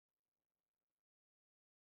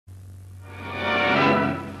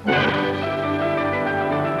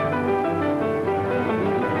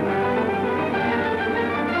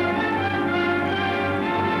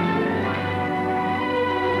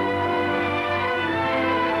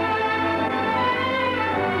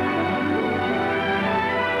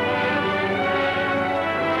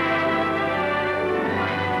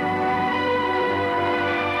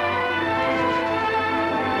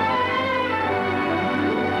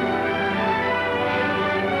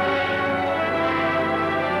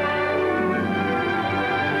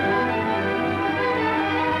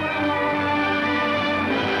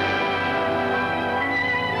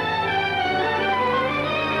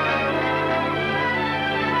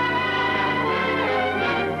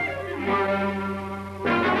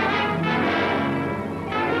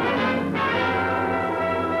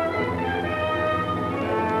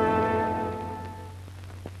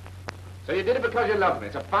you did it because you loved me.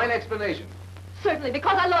 It's a fine explanation. Certainly,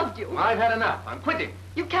 because I loved you. I've had enough. I'm quitting.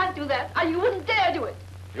 You can't do that. You wouldn't dare do it.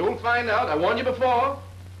 You'll find out. I warned you before.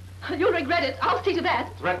 You'll regret it. I'll see to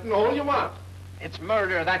that. Threaten all you want. It's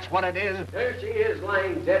murder, that's what it is. There she is,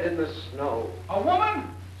 lying dead in the snow. A woman?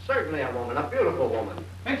 Certainly a woman, a beautiful woman.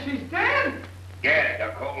 And she's dead? Yes,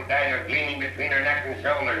 a cold dagger gleaming between her neck and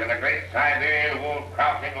shoulders, and a great Siberian wolf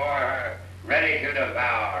crouching over her, ready to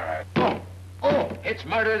devour her. Oh, it's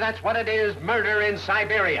murder, that's what it is. Murder in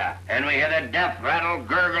Siberia. And we hear the death rattle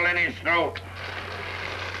gurgle in his throat.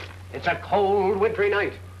 It's a cold, wintry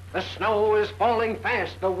night. The snow is falling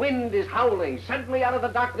fast. The wind is howling. Suddenly out of the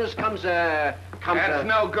darkness comes a... That's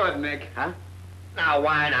no good, Nick. Huh? Now,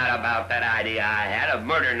 why not about that idea I had of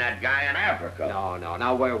murdering that guy in Africa? No.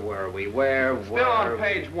 Now, where were we? Where were we? Still on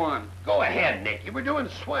page 1. Go ahead, Nick. You were doing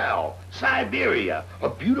swell. Siberia. A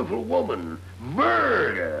beautiful woman.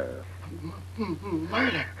 Murder.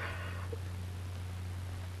 Murder?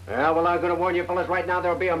 Yeah, well, I'm going to warn you fellas right now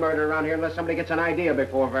there'll be a murder around here unless somebody gets an idea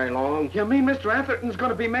before very long. You mean Mr. Atherton's going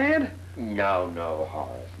to be mad? No,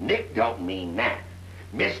 Horace. Nick don't mean that.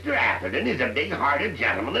 Mr. Atherton is a big-hearted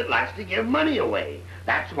gentleman that likes to give money away.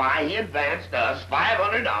 That's why he advanced us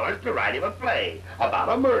 $500 to write him a play about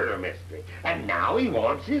a murder mystery. And now he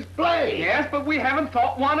wants his play. Yes, but we haven't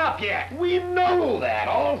thought one up yet. We know that.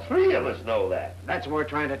 All three of us know that. That's what we're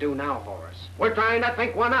trying to do now, Horace. We're trying to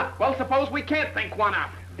think one up. Well, suppose we can't think one up.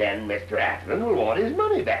 Then Mr. Atherton will want his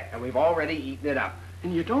money back. And we've already eaten it up.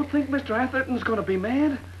 And you don't think Mr. Atherton's going to be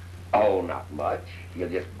mad? Oh, not much. He'll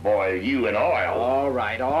just boil you in oil. All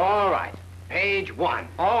right. Page 1.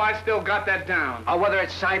 Oh, I still got that down. Whether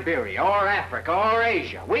it's Siberia or Africa or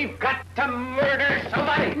Asia, we've got to murder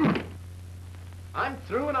somebody. I'm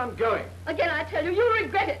through and I'm going. Again, I tell you, you'll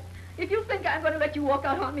regret it. If you think I'm going to let you walk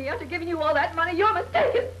out on me after giving you all that money, you're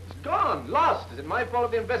mistaken. It's gone, lost. Is it my fault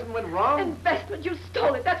if the investment went wrong? Investment, you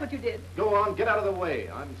stole it. That's what you did. Go on, get out of the way.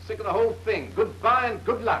 I'm sick of the whole thing. Goodbye and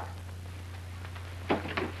good luck.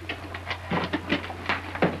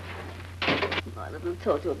 My little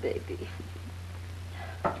Toto baby.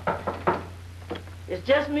 It's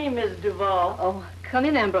just me, Miss Duval. Oh, come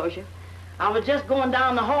in, Ambrosia. I was just going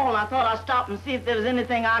down the hall, and I thought I'd stop and see if there was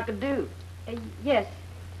anything I could do. Yes.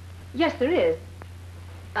 Yes, there is.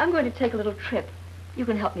 I'm going to take a little trip. You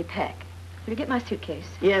can help me pack. Will you get my suitcase?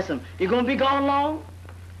 Yes, ma'am. You going to be gone long?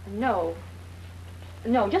 No.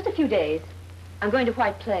 No, just a few days. I'm going to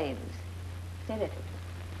White Plains. Stay little.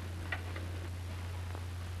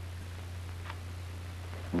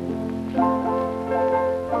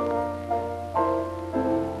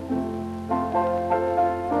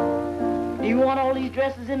 Do you want all these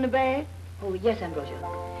dresses in the bag? Oh, yes, Ambrosia.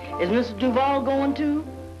 Is Mr. Duval going too?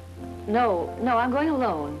 No, I'm going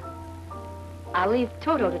alone. I'll leave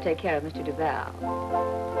Toto to take care of Mr. Duval.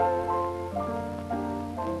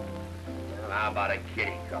 Well, how about a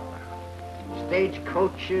kitty car?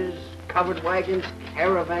 Stagecoaches, covered wagons,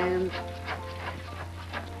 caravans.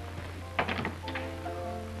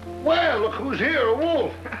 Well, look who's here, a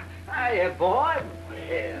wolf. Hiya, boy.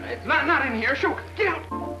 Yeah, It's not in here. Shoot, get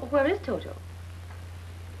out. Where is Toto?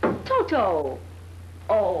 Toto!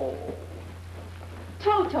 Oh.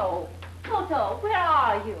 Toto! Toto, where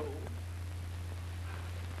are you?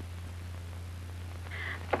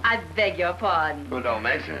 I beg your pardon. Who don't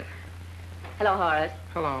mention it? Hello, Horace.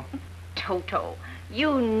 Hello. Toto,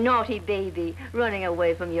 you naughty baby, running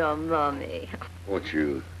away from your mommy. Won't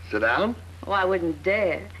you sit down? Oh, I wouldn't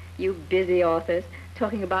dare. You busy authors,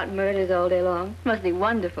 talking about murders all day long. Must be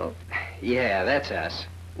wonderful. Yeah, that's us.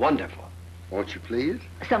 Wonderful. Won't you please?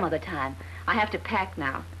 Some other time. I have to pack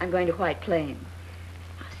now. I'm going to White Plains.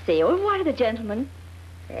 Say au revoir to the gentleman.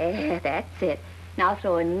 There, that's it. Now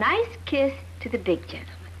throw a nice kiss to the big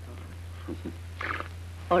gentleman.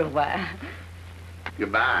 Au revoir.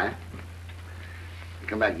 Goodbye.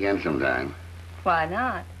 Come back again sometime. Why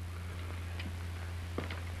not?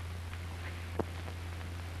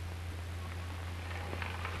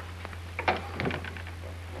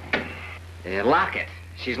 Lock it.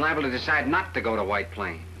 She's liable to decide not to go to White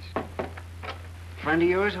Plains. Friend of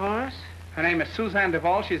yours, Horace? Her name is Suzanne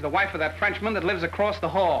Duval. She's the wife of that Frenchman that lives across the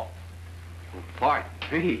hall. Barton.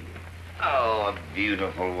 Hey. Oh, a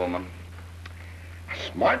beautiful woman.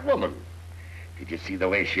 A smart woman. Did you see the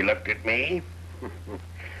way she looked at me?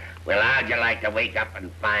 Well, how'd you like to wake up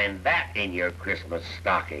and find that in your Christmas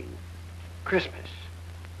stocking? Christmas.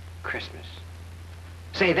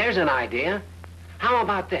 Say, there's an idea. How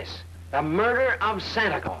about this? The murder of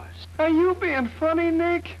Santa Claus. Are you being funny,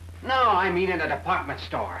 Nick? No, I mean in a department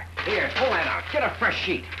store. Here, pull that out. Get a fresh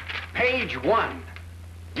sheet. Page 1.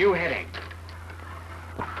 New heading.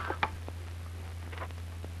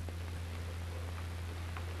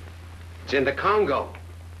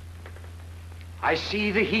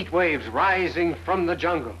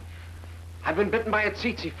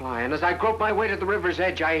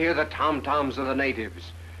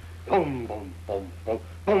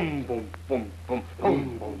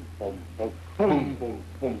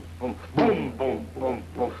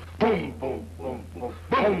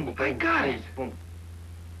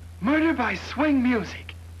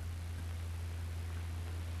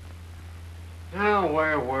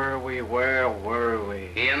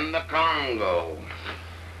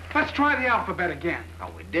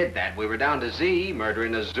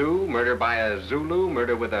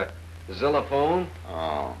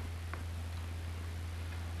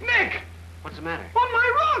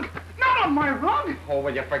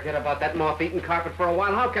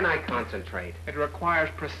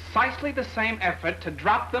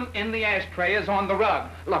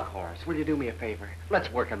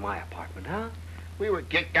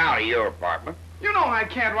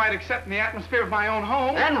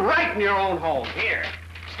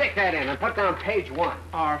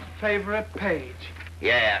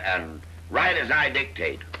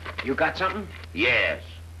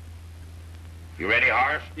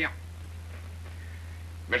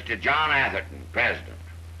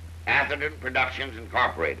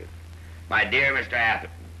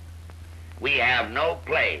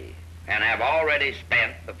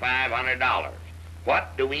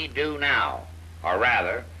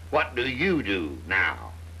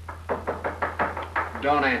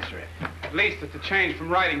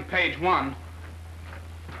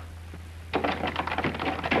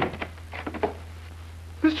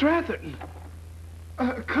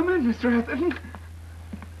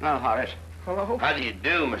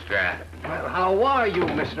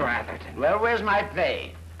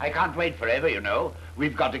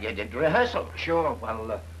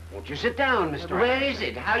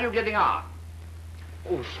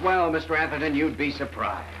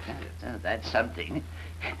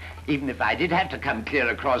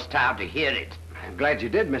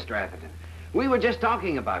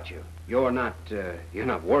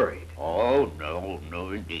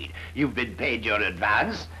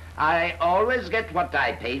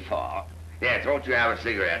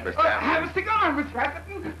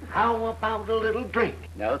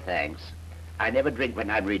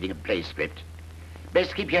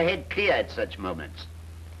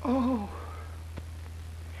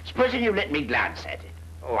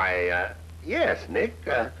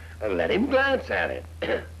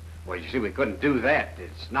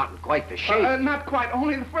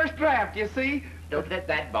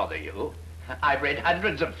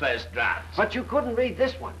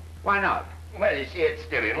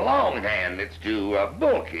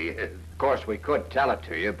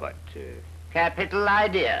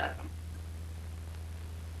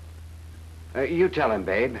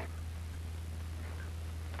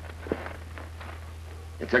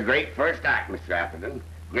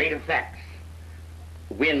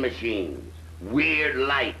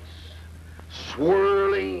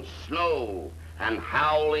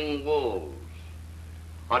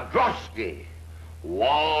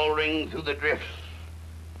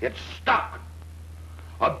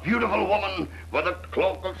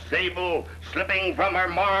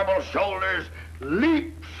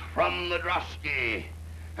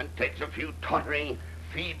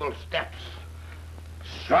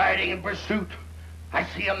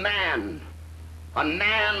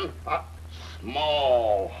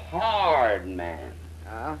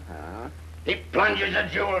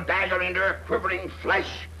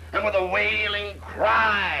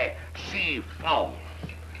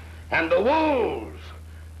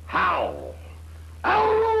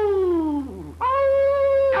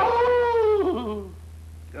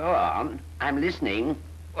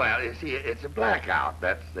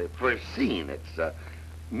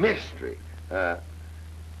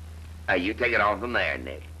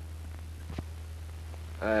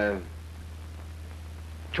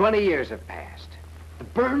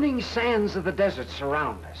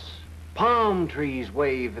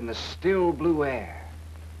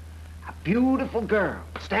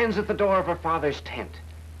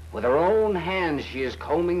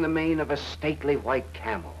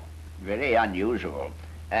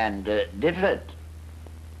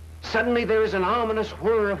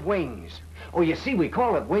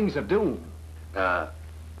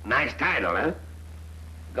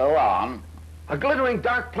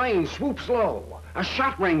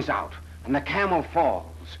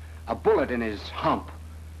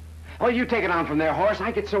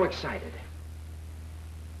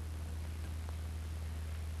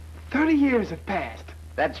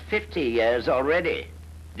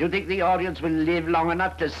 Do you think the audience will live long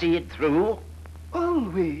enough to see it through? Well,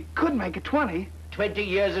 we could make it 20. 20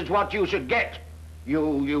 years is what you should get.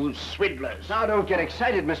 You swindlers. Now, don't get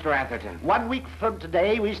excited, Mr. Atherton. 1 week from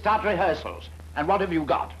today, we start rehearsals. And what have you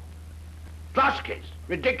got? Droskies.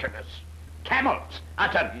 Ridiculous. Camels.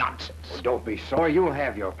 Utter nonsense. Well, don't be sore. You'll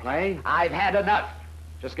have your play. I've had enough.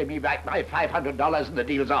 Just give me back my $500 and the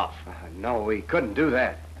deal's off. No, we couldn't do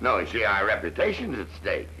that. No, you see, our reputation's at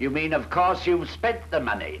stake. You mean, of course, you've spent the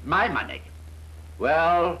money, my money.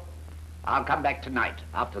 Well, I'll come back tonight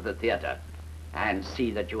after the theater and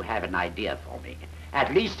see that you have an idea for me.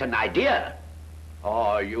 At least an idea.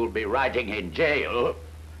 Or you'll be rotting in jail.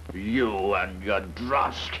 You and your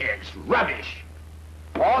Droskies. Rubbish.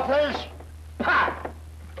 Authors? Ha!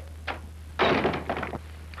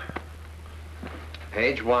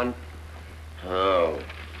 Page 1. Oh.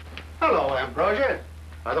 Hello, Ambrosia.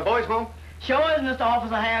 Are the boys home? Sure is, Mr.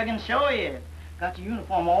 Officer Harrigan, sure is. Got your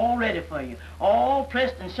uniform all ready for you, all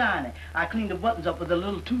pressed and shiny. I cleaned the buttons up with a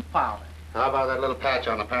little tooth powder. How about that little patch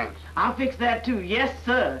on the pants? I'll fix that too, yes,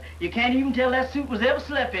 sir. You can't even tell that suit was ever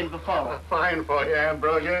slept in before. Fine for you,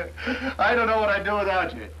 Ambrosia. I don't know what I'd do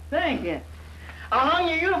without you. Thank you. I hung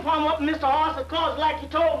your uniform up in Mr. Horse's closet like you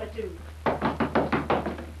told me to.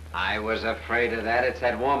 I was afraid of that. It's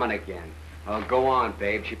that woman again. Oh, go on,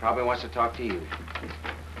 babe. She probably wants to talk to you.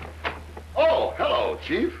 Oh, hello,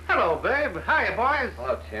 Chief. Hello, babe. Hiya, boys.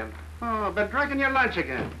 Hello, Tim. Oh, been drinking your lunch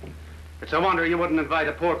again. It's a wonder you wouldn't invite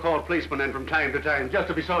a poor cold policeman in from time to time just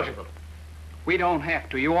to be sociable. We don't have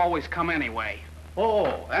to. You always come anyway.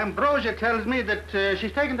 Oh, Ambrosia tells me that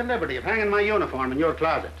she's taken the liberty of hanging my uniform in your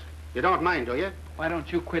closet. You don't mind, do you? Why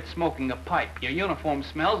don't you quit smoking a pipe? Your uniform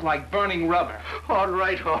smells like burning rubber. All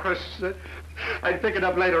right, Horace. I'd pick it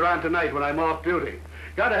up later on tonight when I'm off duty.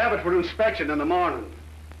 Gotta have it for inspection in the morning.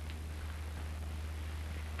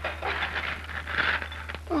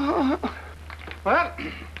 Well,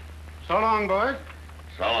 so long, boys.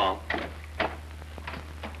 So long.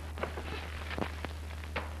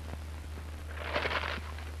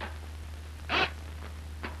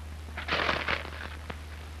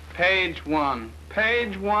 Page 1.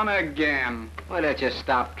 Page 1 again. Why don't you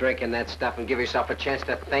stop drinking that stuff and give yourself a chance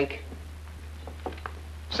to think?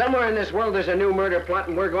 Somewhere in this world there's a new murder plot,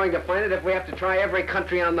 and we're going to find it if we have to try every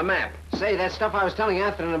country on the map. Say, that stuff I was telling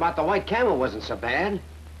Atherton about the white camel wasn't so bad.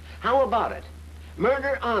 How about it?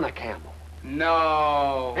 Murder on a camel.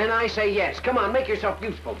 No. And I say yes. Come on, make yourself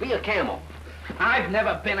useful. Be a camel. I've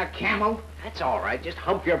never been a camel. That's all right. Just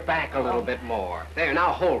hump your back a little bit more. There,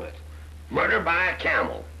 now hold it. Murder by a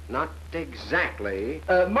camel. Not exactly.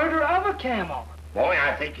 Murder of a camel. Boy,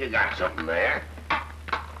 I think you got something there.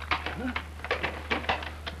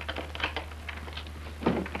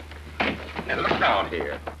 Now, look down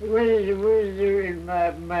here. Good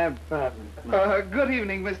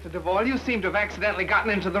evening, Mr. Duvall. You seem to have accidentally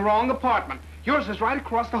gotten into the wrong apartment. Yours is right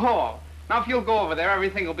across the hall. Now, if you'll go over there,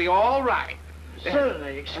 everything will be all right.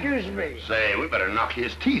 Certainly, excuse me. Say, we better knock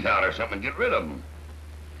his teeth out or something and get rid of him.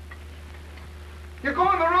 You're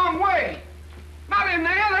going the wrong way. Not in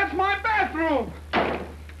there. That's my bathroom.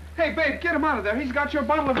 Hey, babe, get him out of there. He's got your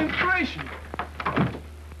bottle of inspiration.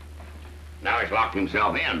 Now he's locked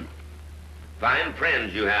himself in. Fine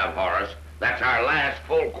friends you have, Horace. That's our last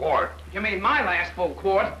full quart. You mean my last full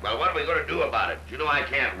quart? Well, what are we going to do about it? You know I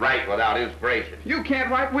can't write without inspiration. You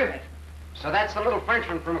can't write with it. So that's the little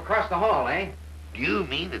Frenchman from across the hall, eh? Do you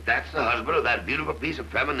mean that that's the husband of that beautiful piece of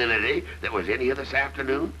femininity that was in here this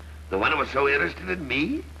afternoon? The one who was so interested in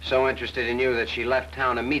me? So interested in you that she left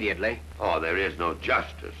town immediately. Oh, there is no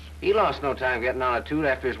justice. He lost no time getting on a toot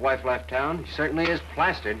after his wife left town. He certainly is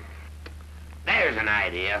plastered. There's an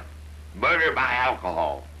idea. Murder by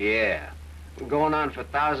alcohol. Yeah. Been going on for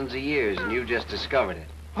thousands of years, and you just discovered it.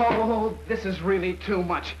 Oh, this is really too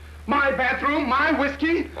much. My bathroom, my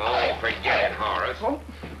whiskey. Oh, forget it, Horace. Oh.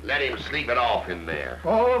 Let him sleep it off in there.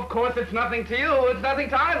 Oh, of course, it's nothing to you. It's nothing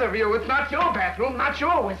to either of you. It's not your bathroom, not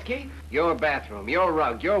your whiskey. Your bathroom, your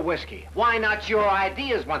rug, your whiskey. Why not your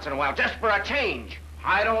ideas once in a while, just for a change?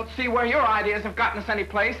 I don't see where your ideas have gotten us any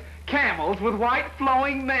place. Camels with white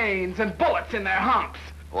flowing manes and bullets in their humps.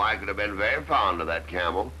 Oh, I could have been very fond of that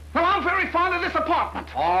camel. Well, I'm very fond of this apartment.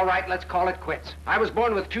 All right, let's call it quits. I was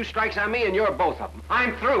born with 2 strikes on me, and you're both of them.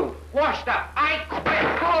 I'm through. Washed up. I quit.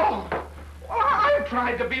 Oh, well, I've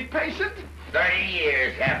tried to be patient. 30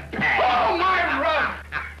 years have passed. Oh, my rug!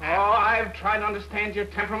 Oh, I've tried to understand your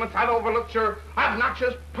temperaments. I've overlooked your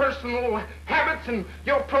obnoxious personal habits and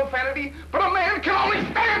your profanity. But a man can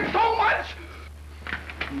only stand so much.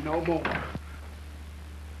 No more.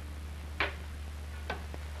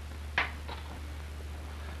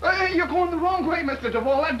 You're going the wrong way, Mr.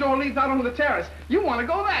 Duvall. That door leads out onto the terrace. You want to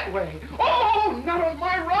go that way. Oh, not on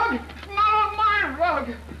my rug. Not on my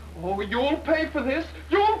rug. Oh, you'll pay for this.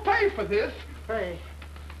 You'll pay for this. Hey.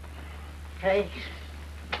 Hey.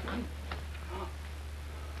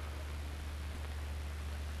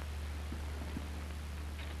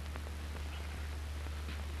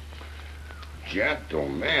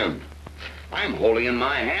 Gentlemen, I'm holding in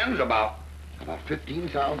my hands about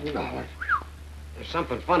 $15,000. There's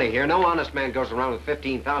something funny here. No honest man goes around with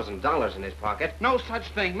 $15,000 in his pocket. No such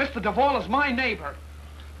thing. Mr. Duvall is my neighbor.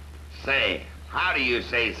 Say, how do you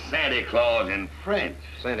say Santa Claus in French?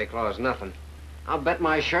 Santa Claus, nothing. I'll bet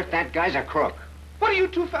my shirt that guy's a crook. What are you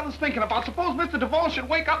two fellas thinking about? Suppose Mr. Duvall should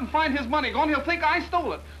wake up and find his money gone. He'll think I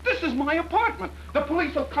stole it. This is my apartment. The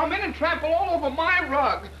police will come in and trample all over my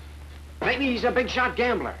rug. Maybe he's a big-shot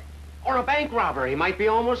gambler. Or a bank robber. He might be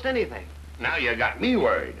almost anything. Now you got me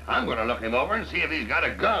worried. I'm going to look him over and see if he's got a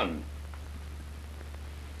gun.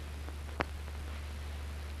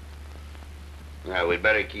 Now, we'd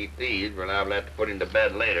better keep these. We're liable to have to put him to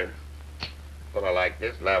bed later. A fellow like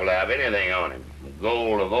this liable to have anything on him.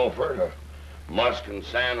 Gold of Ophir, musk and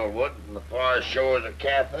sandalwood, and the far shores of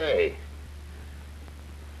Cathay.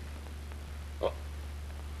 Oh.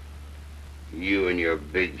 You and your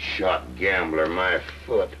big-shot gambler, my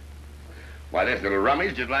foot. Why, this little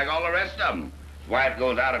rummy's just like all the rest of them. His wife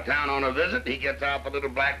goes out of town on a visit, he gets out the little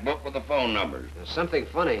black book with the phone numbers. There's something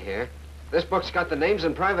funny here. This book's got the names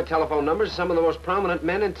and private telephone numbers of some of the most prominent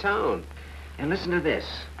men in town. And listen to this.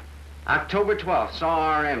 October 12th,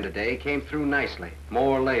 saw RM today, came through nicely.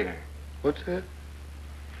 More later. What's that?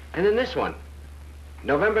 And then this one.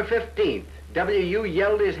 November 15th, W.U.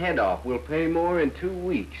 yelled his head off. We'll pay more in 2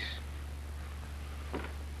 weeks.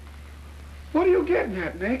 What are you getting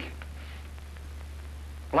at, Nick?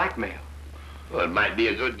 Blackmail. Well, it might be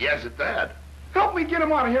a good guess at that. Help me get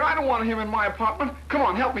him out of here. I don't want him in my apartment. Come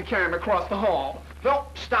on, help me carry him across the hall. No,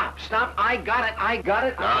 stop. I got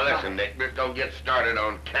it. Now, listen, Nick, just don't get started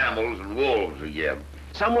on camels and wolves again.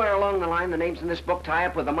 Somewhere along the line, the names in this book tie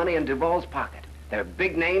up with the money in Duvall's pocket. They're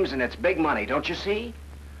big names and it's big money, don't you see?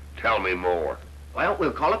 Tell me more. Well,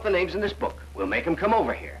 we'll call up the names in this book. We'll make them come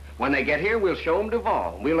over here. When they get here, we'll show them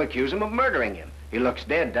Duvall. We'll accuse him of murdering him. He looks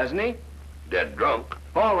dead, doesn't he? Dead drunk.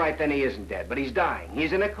 All right, then he isn't dead, but he's dying.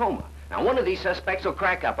 He's in a coma. Now, one of these suspects will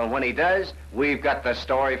crack up, and when he does, we've got the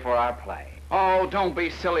story for our play. Oh, don't be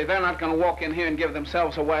silly. They're not going to walk in here and give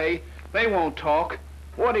themselves away. They won't talk.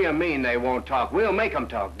 What do you mean they won't talk? We'll make them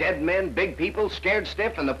talk. Dead men, big people, scared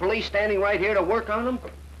stiff, and the police standing right here to work on them.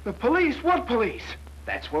 The police? What police?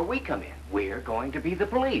 That's where we come in. We're going to be the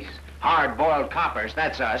police. Hard-boiled coppers,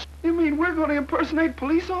 that's us. You mean we're going to impersonate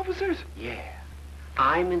police officers? Yeah.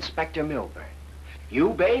 I'm Inspector Milburn. You,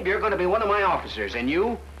 babe, you're going to be one of my officers, and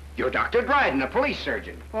you're Dr. Dryden, a police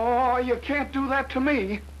surgeon. Oh, you can't do that to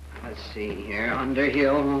me. Let's see here.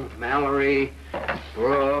 Underhill, Mallory,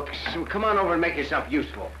 Brooks. Come on over and make yourself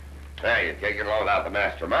useful. Hey, you take it all without the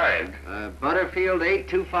mastermind. Butterfield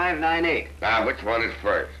 82598. Now, which one is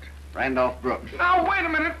first? Randolph Brooks. Now, wait a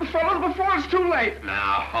minute, fellas, before it's too late.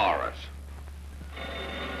 Now, Horace.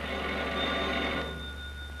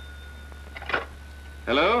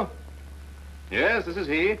 Hello? Yes, this is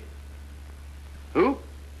he. Who?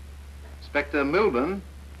 Inspector Milburn,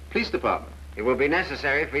 Police Department. It will be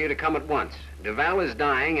necessary for you to come at once. Duval is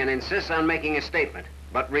dying and insists on making a statement,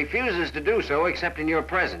 but refuses to do so except in your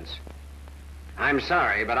presence. I'm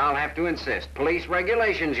sorry, but I'll have to insist. Police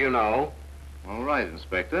regulations, you know. All right,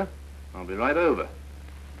 Inspector. I'll be right over.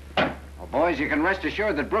 Well, boys, you can rest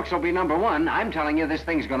assured that Brooks will be number one. I'm telling you this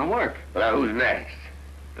thing's gonna work. Well, who's next?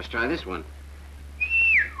 Let's try this one.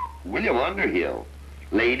 William Underhill.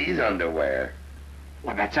 Ladies' underwear.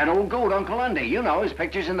 Well, that's that old goat, Uncle Undy. You know, his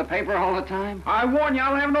picture's in the paper all the time. I warn you,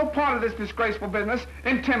 I'll have no part of this disgraceful business,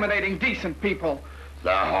 intimidating decent people.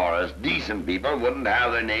 The Horace, decent people wouldn't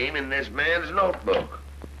have their name in this man's notebook.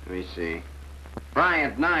 Let me see.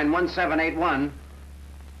 Bryant, 91781.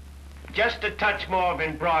 Just a touch more of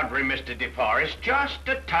embroidery, Mr. DeForest. Just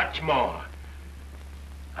a touch more.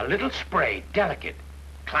 A little spray, delicate,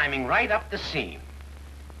 climbing right up the seam.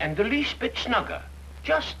 And the least bit snugger.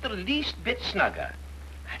 Just the least bit snugger.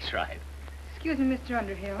 That's right. Excuse me, Mr.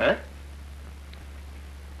 Underhill. Huh?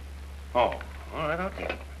 Oh, all right,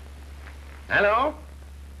 okay. Hello?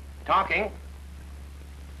 Talking.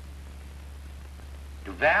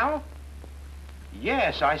 Duval?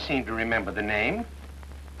 Yes, I seem to remember the name.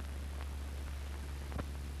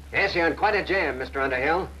 Yes, you're in quite a jam, Mr.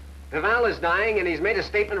 Underhill. Duval is dying, and he's made a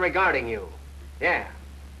statement regarding you. Yeah.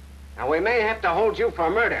 Now, we may have to hold you for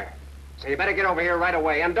murder. So you better get over here right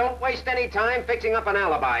away, and don't waste any time fixing up an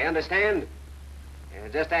alibi, understand?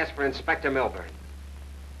 Just ask for Inspector Milburn.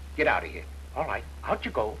 Get out of here. All right, out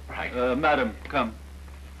you go. Right. Madam, come.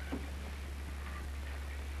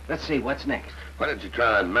 Let's see, what's next? Why don't you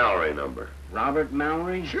try that Mallory number? Robert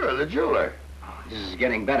Mallory? Sure, the jeweler. Oh, this is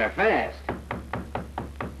getting better fast.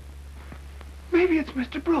 Maybe it's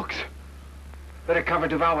Mr. Brooks. Better cover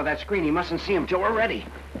Duval with that screen. He mustn't see him till we're ready.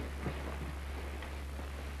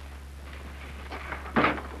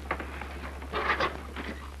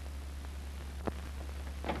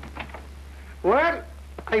 Well,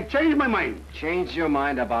 I've changed my mind. Changed your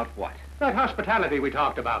mind about what? That hospitality we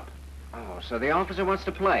talked about. Oh, so the officer wants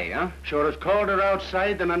to play, huh? Sure, it's colder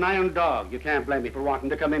outside than an iron dog. You can't blame me for wanting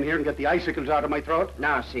to come in here and get the icicles out of my throat.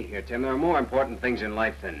 Now, see here, Tim, there are more important things in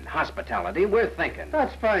life than hospitality. We're thinking.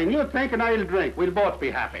 That's fine. You think and I'll drink. We'll both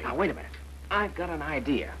be happy. Now, wait a minute. I've got an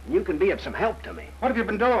idea. You can be of some help to me. What have you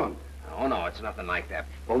been doing? Oh, no, it's nothing like that.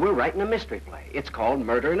 Well, we're writing a mystery play. It's called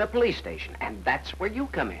Murder in a Police Station, and that's where you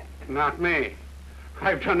come in. Not me.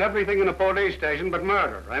 I've done everything in a police station but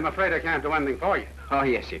murder. I'm afraid I can't do anything for you. Oh,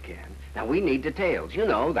 yes, you can. Now, we need details. You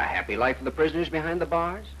know, the happy life of the prisoners behind the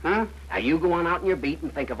bars. Huh? Now, you go on out in your beat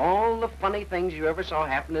and think of all the funny things you ever saw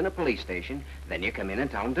happen in a police station. Then you come in and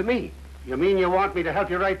tell them to me. You mean you want me to help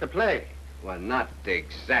you write the play? Well, not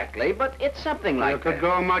exactly, but it's something like You could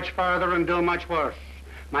go much farther and do much worse.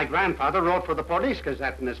 My grandfather wrote for the Police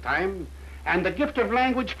Gazette in his time, and the gift of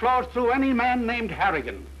language flows through any man named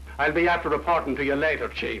Harrigan. I'll be after reporting to you later,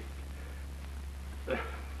 Chief.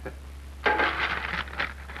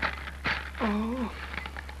 Oh.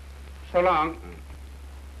 So long.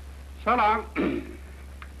 So long.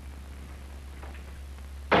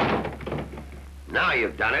 Now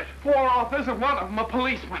you've done it. 4 officers and one of them a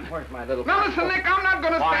policeman. Where's my little... Now listen, Nick, I'm not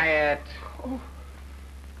gonna Quiet. Oh.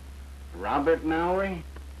 Robert Mallory?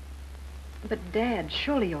 But, Dad,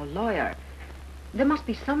 surely you're a lawyer. There must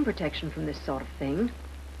be some protection from this sort of thing.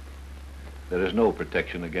 There is no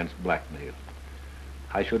protection against blackmail.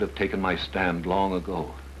 I should have taken my stand long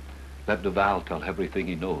ago. Let Duval tell everything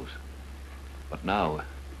he knows. But now,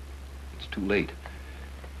 it's too late.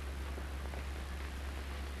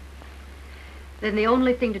 Then the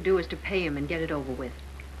only thing to do is to pay him and get it over with.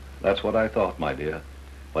 That's what I thought, my dear.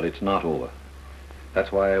 But it's not over.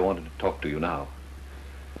 That's why I wanted to talk to you now.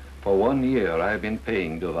 For 1 year, I've been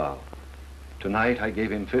paying Duval. Tonight, I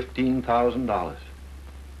gave him $15,000.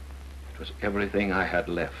 It was everything I had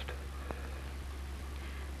left.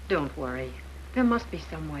 Don't worry. There must be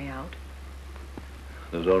some way out.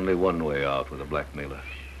 There's only one way out with a blackmailer.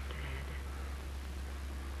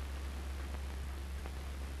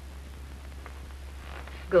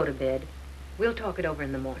 Go to bed. We'll talk it over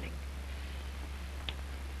in the morning.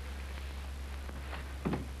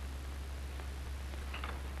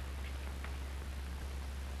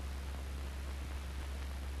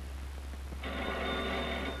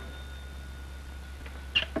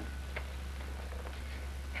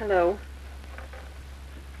 Hello.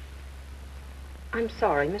 I'm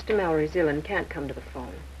sorry. Mr. Mallory's ill and can't come to the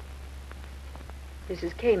phone.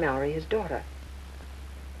 Mrs. K. Mallory, his daughter.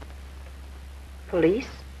 Police?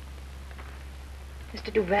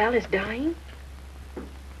 Mr. Duval is dying?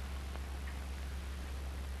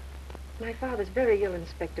 My father's very ill,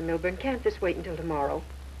 Inspector Milburn. Can't this wait until tomorrow?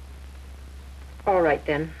 All right,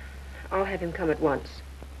 then. I'll have him come at once.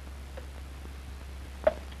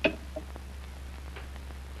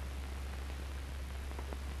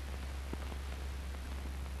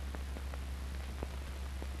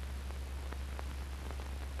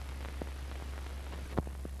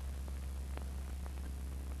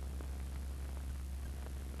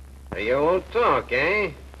 You won't talk,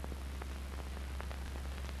 eh?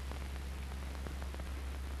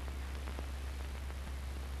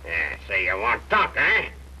 Yeah, so you won't talk, eh?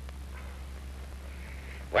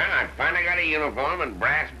 Well, I finally got a uniform and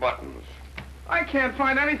brass buttons. I can't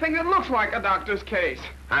find anything that looks like a doctor's case.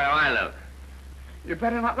 How do I look? You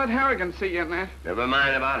better not let Harrigan see you in that. Never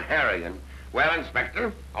mind about Harrigan. Well,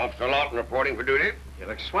 Inspector, Officer Lawton reporting for duty. You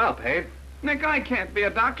look swell, Pabe. Nick, I can't be a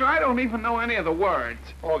doctor. I don't even know any of the words.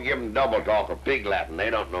 Oh, give them double talk or pig Latin. They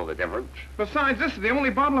don't know the difference. Besides, this is the only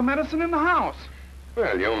bottle of medicine in the house.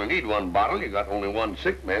 Well, you only need one bottle. You got only one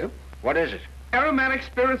sick man. What is it? Aromatic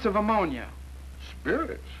spirits of ammonia.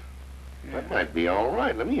 Spirits? That might be all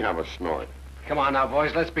right. Let me have a snort. Come on now,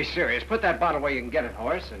 boys. Let's be serious. Put that bottle where you can get it,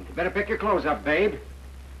 Horace. And you better pick your clothes up, babe.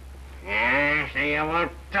 Yeah, so you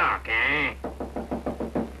won't talk, eh?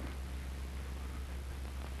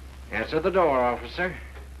 Answer the door, officer.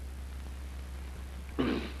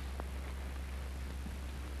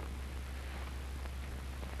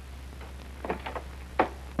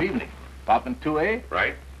 Evening. Poppin' 2A?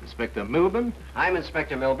 Right. Inspector Milburn? I'm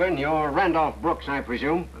Inspector Milburn. You're Randolph Brooks, I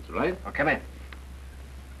presume. That's right. Oh, come in.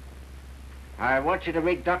 I want you to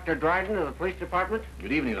meet Dr. Dryden of the police department.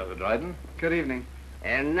 Good evening, Dr. Dryden. Good evening.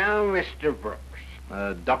 And now, Mr. Brooks.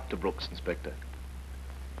 Dr. Brooks, Inspector.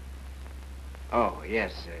 Oh,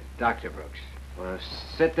 yes, Dr. Brooks. Well,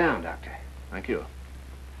 sit down, Doctor. Thank you.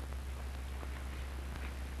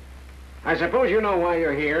 I suppose you know why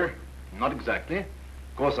you're here. Not exactly.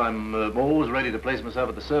 Of course, I'm always ready to place myself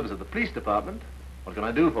at the service of the police department. What can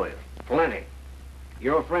I do for you? Plenty.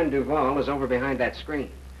 Your friend Duval is over behind that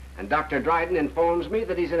screen. And Dr. Dryden informs me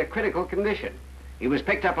that he's in a critical condition. He was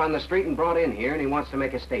picked up on the street and brought in here, and he wants to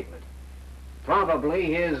make a statement.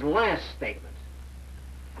 Probably his last statement.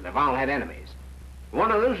 And Duval had enemies.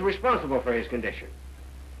 One of them's responsible for his condition.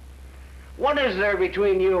 What is there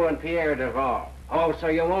between you and Pierre Duval? Oh, so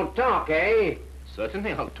you won't talk, eh?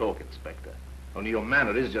 Certainly I'll talk, Inspector. Only your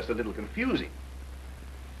manner is just a little confusing.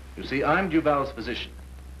 You see, I'm Duval's physician.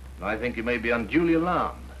 And I think you may be unduly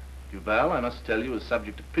alarmed. Duval, I must tell you, is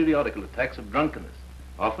subject to periodical attacks of drunkenness.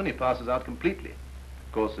 Often he passes out completely.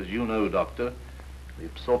 Of course, as you know, Doctor, the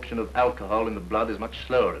absorption of alcohol in the blood is much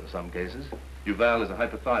slower in some cases. Duval is a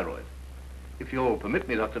hypothyroid. If you'll permit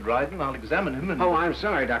me, Dr. Dryden, I'll examine him and... Oh, I'm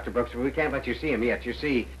sorry, Dr. Brooks, but we can't let you see him yet. You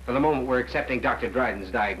see, for the moment, we're accepting Dr.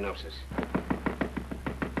 Dryden's diagnosis.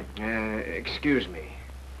 Excuse me.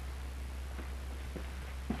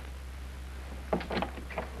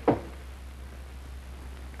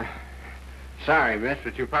 Sorry, miss,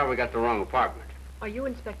 but you probably got the wrong apartment. Are you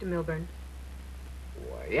Inspector Milburn?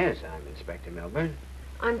 Why, yes, I'm Inspector Milburn.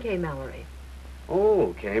 I'm Kay Mallory.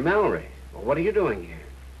 Oh, Kay Mallory. Well, what are you doing here?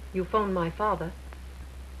 You phoned my father.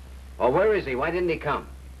 Oh, where is he? Why didn't he come?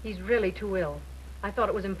 He's really too ill. I thought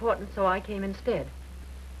it was important, so I came instead.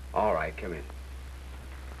 All right, come in.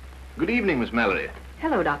 Good evening, Miss Mallory.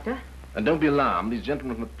 Hello, Doctor. And don't be alarmed. These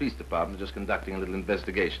gentlemen from the police department are just conducting a little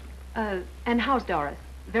investigation. And how's Doris?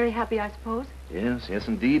 Very happy, I suppose? Yes, yes,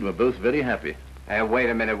 indeed. We're both very happy. Wait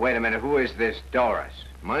a minute. Who is this Doris?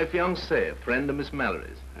 My fiancée, a friend of Miss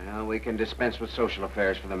Mallory's. Well, we can dispense with social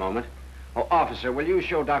affairs for the moment. Oh, officer, will you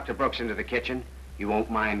show Dr. Brooks into the kitchen? You won't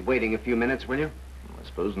mind waiting a few minutes, will you? I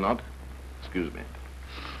suppose not. Excuse me.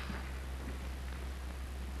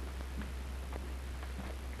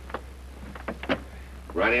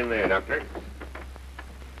 Right in there, Doctor.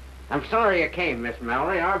 I'm sorry you came, Miss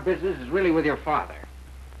Mallory. Our business is really with your father.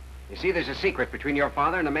 You see, there's a secret between your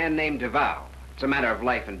father and a man named Duval. It's a matter of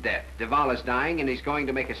life and death. Duval is dying, and he's going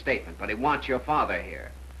to make a statement, but he wants your father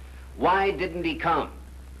here. Why didn't he come?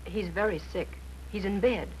 He's very sick. He's in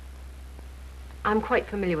bed. I'm quite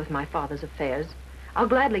familiar with my father's affairs. I'll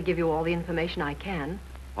gladly give you all the information I can.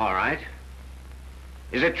 All right.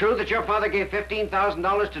 Is it true that your father gave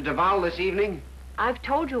 $15,000 to Duval this evening? I've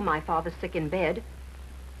told you my father's sick in bed.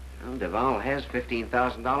 Well, Duval has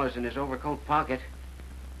 $15,000 in his overcoat pocket.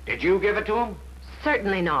 Did you give it to him?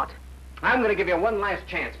 Certainly not. I'm going to give you one last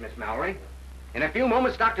chance, Miss Mallory. In a few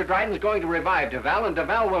moments, Dr. Dryden's going to revive Duval, and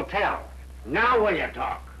Duval will tell. Now will you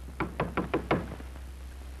talk?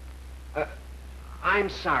 I'm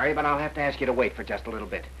sorry, but I'll have to ask you to wait for just a little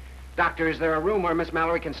bit. Doctor, is there a room where Miss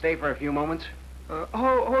Mallory can stay for a few moments?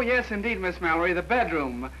 Yes, indeed, Miss Mallory. The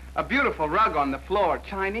bedroom. A beautiful rug on the floor.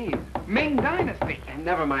 Chinese. Ming Dynasty. And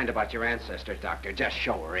never mind about your ancestors, Doctor. Just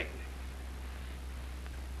show her in.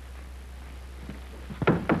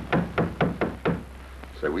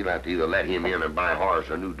 So we'll have to either let him in or buy Horace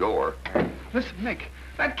a new door. Listen, Nick,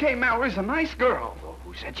 that Kay Mallory's a nice girl. Well,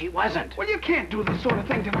 who said she wasn't? Well, you can't do this sort of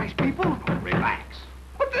thing to nice people. Relax.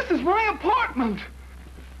 But this is my apartment.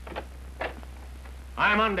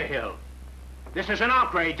 I'm Underhill. This is an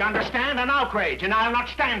outrage, understand? An outrage, and I'll not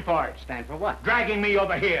stand for it. Stand for what? Dragging me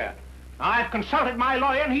over here. I've consulted my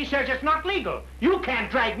lawyer, and he says it's not legal. You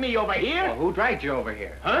can't drag me over here. Well, who dragged you over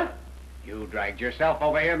here? Huh? You dragged yourself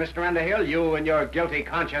over here, Mr. Underhill, you and your guilty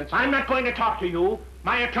conscience. I'm not going to talk to you.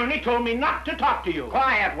 My attorney told me not to talk to you.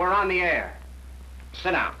 Quiet, we're on the air.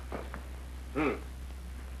 Sit down.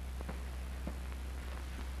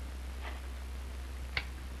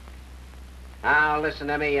 Now, listen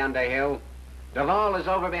to me, Underhill. Duval is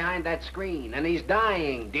over behind that screen, and he's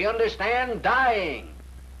dying. Do you understand? Dying.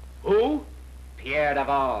 Who? Pierre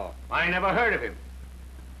Duval. I never heard of him.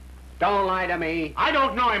 Don't lie to me. I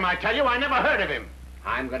don't know him, I tell you. I never heard of him.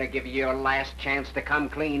 I'm going to give you your last chance to come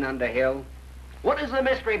clean, Underhill. What is the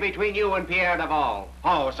mystery between you and Pierre Duval?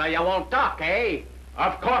 Oh, so you won't talk, eh?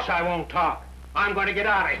 Of course I won't talk. I'm going to get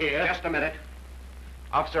out of here. Just a minute.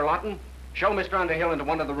 Officer Lawton, show Mr. Underhill into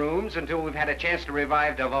one of the rooms until we've had a chance to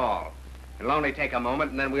revive Duval. It'll only take a moment,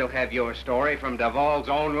 and then we'll have your story from Duval's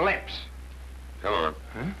own lips. Come on.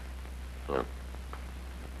 Huh? Come on.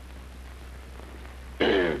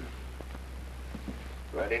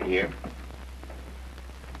 Right in here.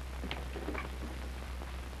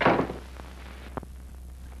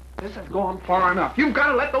 This has gone far enough. You've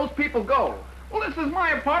got to let those people go. Well, this is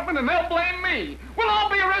my apartment, and they'll blame me. We'll all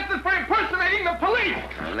be arrested for impersonating the police.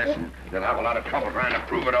 Now, listen, they'll have a lot of trouble trying to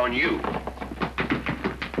prove it on you.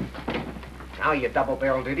 Now, you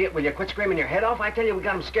double-barreled idiot, will you quit screaming your head off? I tell you, we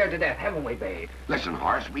got them scared to death, haven't we, babe? Listen,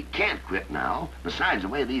 Horace, we can't quit now. Besides, the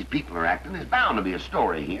way these people are acting, there's bound to be a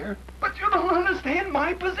story here. But you don't understand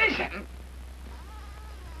my position.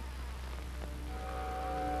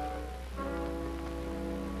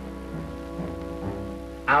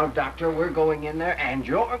 Now, Doctor, we're going in there, and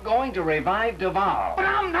you're going to revive Duval. But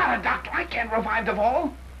I'm not a doctor. I can't revive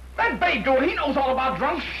Duvall. That babe do it. He knows all about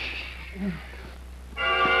drunks.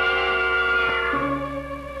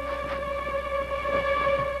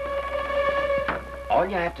 All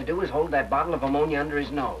you have to do is hold that bottle of ammonia under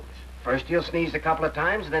his nose. First he'll sneeze a couple of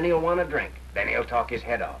times, then he'll want a drink. Then he'll talk his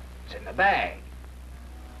head off. It's in the bag.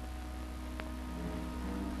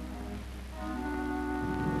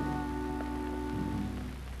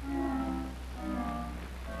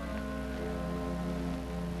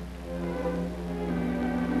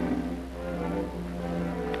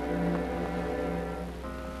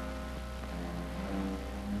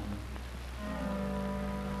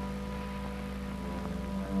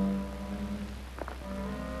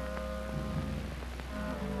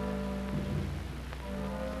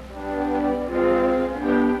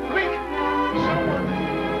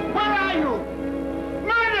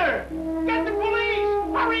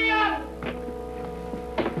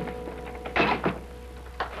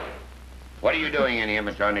 What are you doing in here,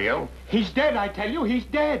 Mr. Underhill? He's dead, I tell you. He's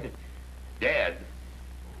dead. Dead?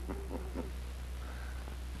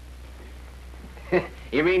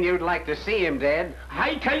 You mean you'd like to see him dead?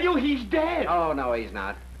 I tell you, he's dead. Oh, no, he's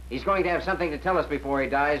not. He's going to have something to tell us before he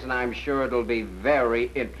dies, and I'm sure it'll be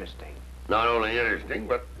very interesting. Not only interesting,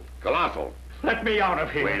 but colossal. Let me out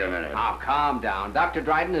of here. Wait a minute. Now, calm down. Dr.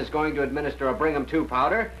 Dryden is going to administer a Brigham 2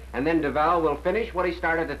 powder, and then Duval will finish what he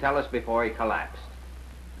started to tell us before he collapsed.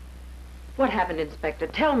 What happened, Inspector?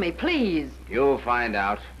 Tell me, please. You'll find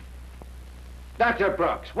out. Dr.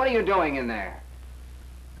 Brooks, what are you doing in there?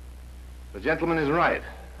 The gentleman is right.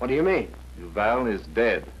 What do you mean? Duval is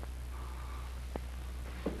dead.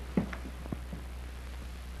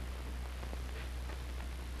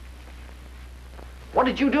 What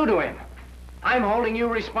did you do to him? I'm holding you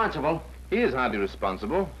responsible. He is hardly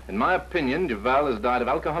responsible. In my opinion, Duval has died of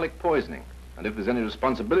alcoholic poisoning. And if there's any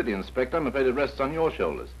responsibility, Inspector, I'm afraid it rests on your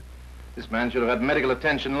shoulders. This man should have had medical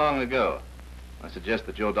attention long ago. I suggest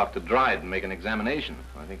that your Dr. Dryden make an examination.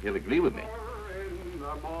 I think he'll agree with me. In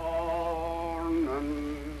the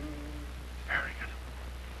morning. Very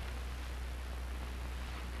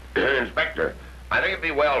good. Inspector, I think it'd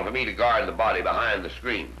be well for me to guard the body behind the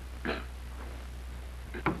screen.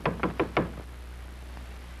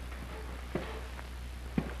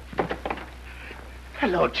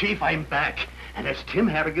 Hello, Chief. I'm back. And this Tim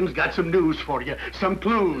Harrigan's got some news for you. Some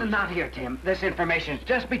clues. Not here, Tim. This information's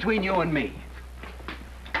just between you and me.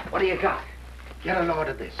 What do you got? Get a load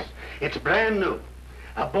of this. It's brand new.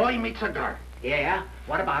 A boy meets a girl. Yeah?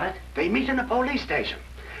 What about it? They meet in a police station.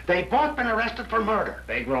 They've both been arrested for murder.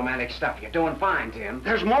 Big romantic stuff. You're doing fine, Tim.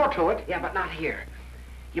 There's more to it. Yeah, but not here.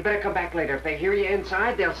 You better come back later. If they hear you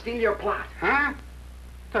inside, they'll steal your plot. Huh?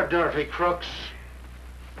 The dirty crooks.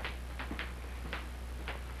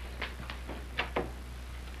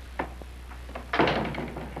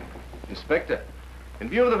 Inspector, in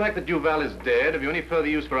view of the fact that Duval is dead, have you any further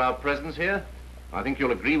use for our presence here? I think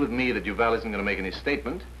you'll agree with me that Duval isn't going to make any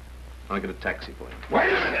statement. I'll get a taxi for him. Wait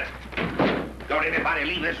a minute! Don't anybody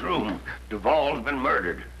leave this room. Duval's been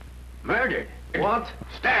murdered. Murdered? What?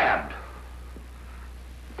 Stabbed.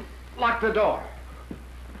 Lock the door.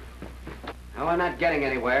 No, we're not getting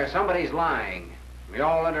anywhere. Somebody's lying. We're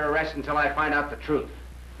all under arrest until I find out the truth.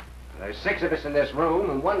 There's 6 of us in this room,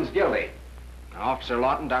 and 1's guilty. Now, Officer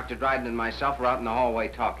Lawton, Dr. Dryden, and myself were out in the hallway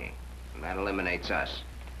talking. And that eliminates us.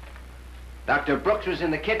 Dr. Brooks was in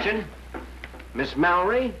the kitchen. Miss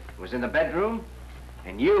Mallory was in the bedroom.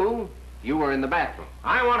 And you were in the bathroom.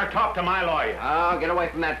 I want to talk to my lawyer. Oh, get away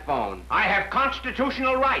from that phone. I have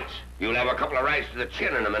constitutional rights. You'll have a couple of rights to the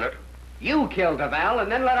chin in a minute. You killed Duval and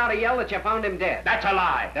then let out a yell that you found him dead. That's a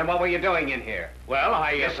lie. Then what were you doing in here?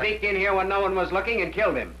 Well, You sneaked in here when no one was looking and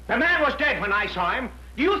killed him. The man was dead when I saw him.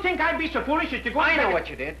 Do you think I'd be so foolish as to go... I know what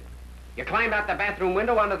you did. You climbed out the bathroom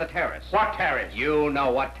window onto the terrace. What terrace? You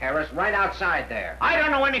know what terrace, right outside there. I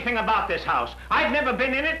don't know anything about this house. I've never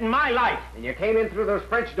been in it in my life. And you came in through those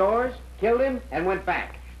French doors, killed him, and went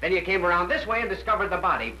back. Then you came around this way and discovered the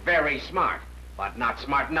body. Very smart. But not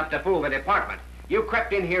smart enough to fool the department. You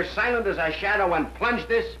crept in here silent as a shadow and plunged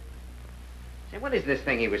this? Say, what is this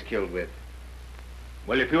thing he was killed with?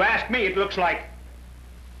 Well, if you ask me, it looks like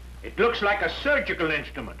a surgical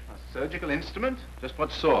instrument. A surgical instrument? Just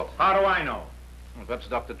what sort? How do I know? Well, perhaps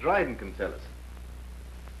Dr. Dryden can tell us.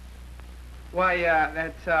 Why,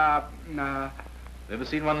 that's, Ever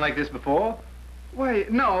seen one like this before? why,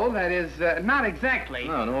 no, that is, not exactly.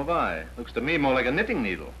 No, nor have I. Looks to me more like a knitting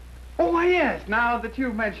needle. Oh, why, yes, now that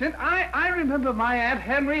you've mentioned it, I remember my Aunt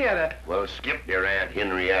Henrietta. Well, skip your Aunt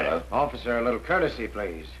Henrietta. Officer, a little courtesy,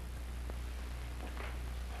 please.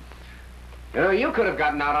 You know, you could have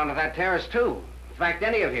gotten out onto that terrace, too. In fact,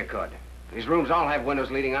 any of you could. These rooms all have windows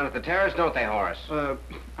leading onto the terrace, don't they, Horace?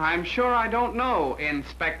 I'm sure I don't know,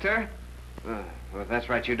 Inspector. Well, that's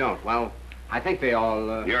right, you don't. Well, I think they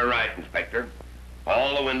all, You're right, Inspector.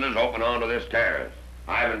 All the windows open onto this terrace.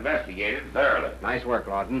 I've investigated thoroughly. Nice work,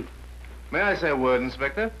 Lawton. May I say a word,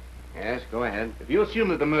 Inspector? Yes, go ahead. If you assume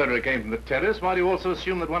that the murderer came from the terrace, why do you also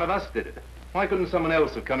assume that one of us did it? Why couldn't someone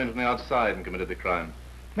else have come in from the outside and committed the crime?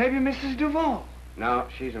 Maybe Mrs. Duval. No,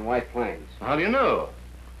 she's in White Plains. How do you know?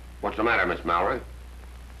 What's the matter, Miss Mallory?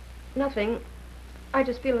 Nothing. I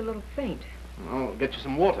just feel a little faint. I'll get you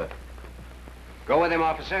some water. Go with him,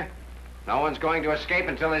 officer. No one's going to escape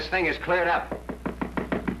until this thing is cleared up.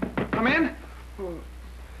 Come in.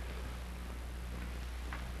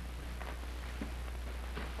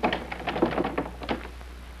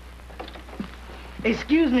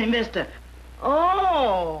 Excuse me, mister.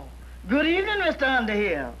 Oh, good evening, Mr.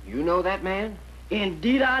 Underhill. You know that man?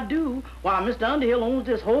 Indeed I do. Why, Mr. Underhill owns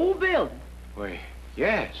this whole building. Why,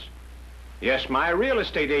 yes. Yes, my real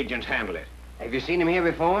estate agents handle it. Have you seen him here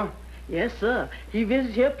before? Yes, sir. He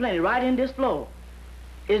visits here plenty, right in this floor.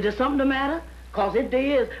 Is there something the matter? 'Cause if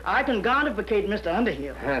there is, I can garnificate Mr.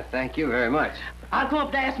 Underhill. Thank you very much. I'll come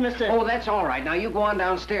up to ask Mr. Oh, that's all right. Now, you go on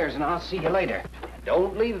downstairs, and I'll see you later.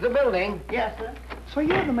 Don't leave the building. Yes, sir. So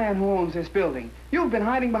you're the man who owns this building. You've been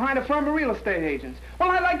hiding behind a firm of real estate agents. Well,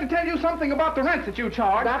 I'd like to tell you something about the rent that you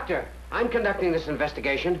charge. Doctor, I'm conducting this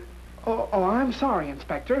investigation. Oh, I'm sorry,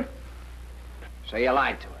 Inspector. So you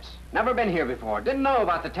lied to us. Never been here before. Didn't know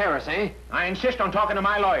about the terrace, eh? I insist on talking to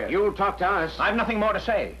my lawyer. You'll talk to us. I've nothing more to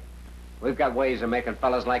say. We've got ways of making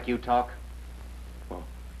fellas like you talk. Well,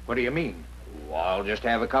 what do you mean? Well, I'll just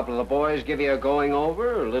have a couple of the boys give you a going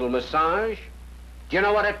over, a little massage. Do you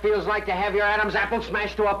know what it feels like to have your Adam's apple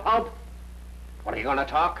smashed to a pulp? What, are you gonna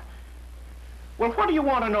talk? Well, what do you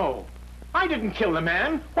want to know? I didn't kill the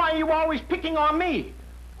man. Why are you always picking on me?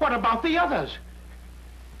 What about the others?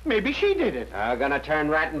 Maybe she did it. Gonna turn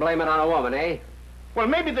rat and blame it on a woman, eh? Well,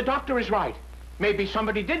 maybe the doctor is right. Maybe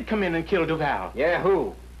somebody did come in and kill Duval. Yeah,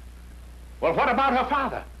 who? Well, what about her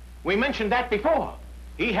father? We mentioned that before.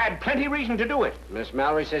 He had plenty reason to do it. Miss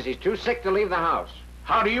Mallory says he's too sick to leave the house.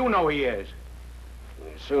 How do you know he is?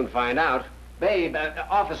 We'll soon find out. Babe,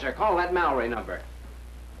 officer, call that Mallory number.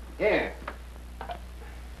 Here.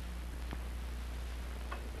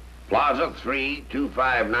 Plaza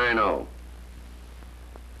 32590.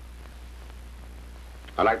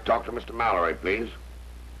 I'd like to talk to Mr. Mallory, please.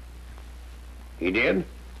 He did?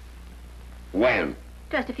 When?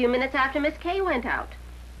 Just a few minutes after Miss Kay went out.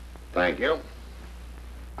 Thank you.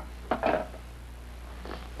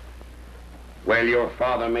 Well, your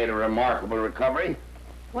father made a remarkable recovery.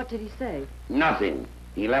 What did he say? Nothing.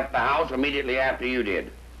 He left the house immediately after you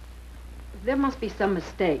did. There must be some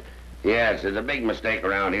mistake. Yes, there's a big mistake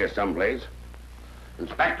around here someplace.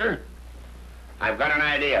 Inspector, I've got an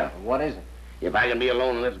idea. What is it? If I can be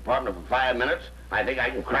alone in this apartment for 5 minutes, I think I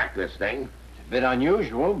can crack this thing. It's a bit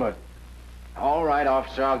unusual, but... All right,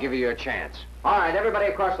 officer, I'll give you your chance. All right, everybody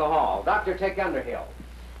across the hall. Doctor, take Underhill.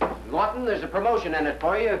 Lawton, there's a promotion in it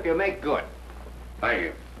for you if you make good. Thank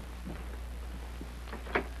you.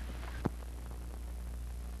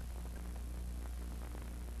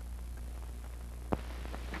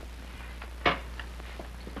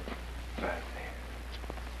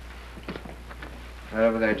 Right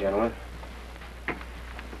over there, gentlemen.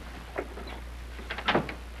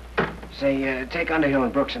 Say, take Underhill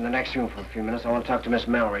and Brooks in the next room for a few minutes. I want to talk to Miss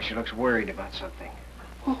Mallory. She looks worried about something.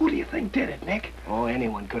 Well, who do you think did it, Nick? Oh,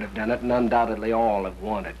 anyone could have done it, and undoubtedly all have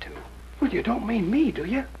wanted to. Well, you don't mean me, do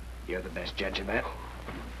you? You're the best judge of that.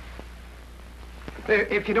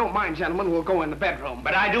 If you don't mind, gentlemen, we'll go in the bedroom.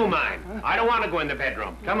 But I do mind. I don't want to go in the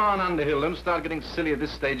bedroom. Come on, Underhill. Don't start getting silly at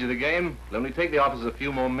this stage of the game. It'll only take the officers a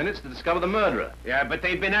few more minutes to discover the murderer. Yeah, but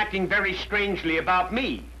they've been acting very strangely about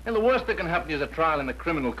me. And the worst that can happen is a trial in a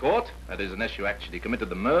criminal court. That is, unless you actually committed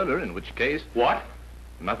the murder, in which case... What?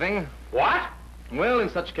 Nothing. What? Well, in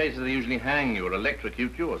such cases, they usually hang you or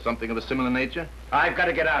electrocute you or something of a similar nature. I've got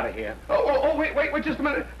to get out of here. Wait just a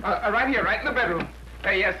minute. Right here, right in the bedroom.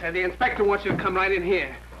 Yes, sir, the inspector wants you to come right in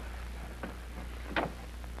here.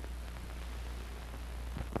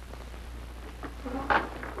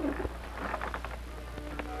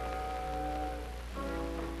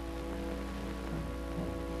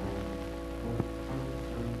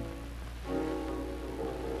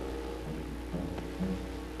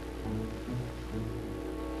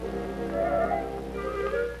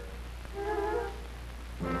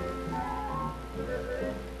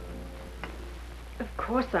 Of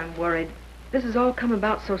course I'm worried. This has all come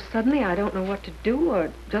about so suddenly, I don't know what to do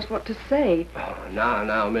or just what to say. Oh,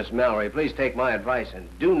 now, Miss Mallory, please take my advice and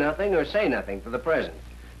do nothing or say nothing for the present.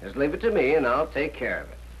 Just leave it to me and I'll take care of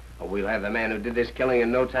it. Or we'll have the man who did this killing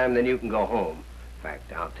in no time, then you can go home. In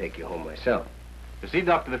fact, I'll take you home myself. You see,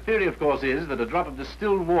 Doctor, the theory, of course, is that a drop of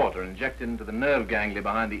distilled water injected into the nerve ganglia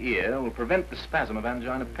behind the ear will prevent the spasm of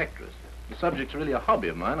angina pectoris. The subject's really a hobby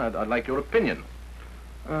of mine. I'd like your opinion.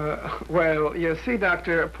 Well, you see,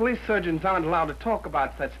 Doctor, police surgeons aren't allowed to talk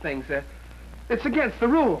about such things. It's against the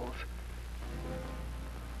rules.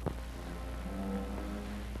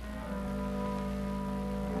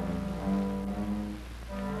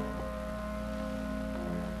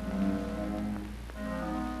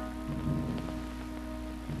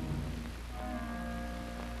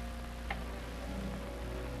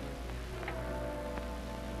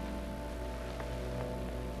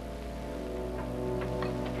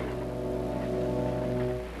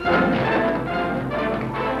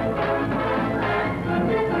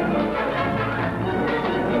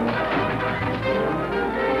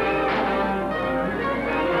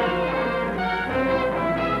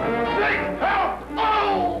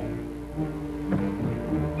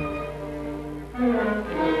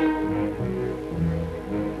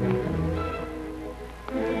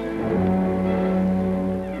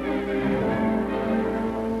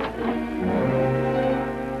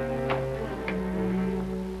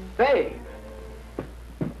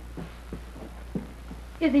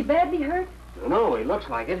 Is he badly hurt? No, he looks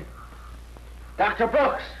like it. Dr.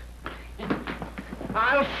 Brooks!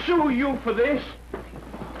 I'll sue you for this.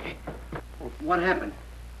 What happened?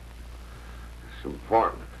 It's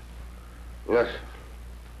important. Listen.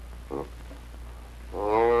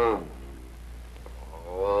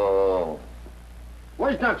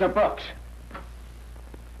 Where's Dr. Brooks?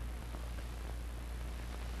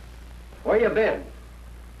 Where you been?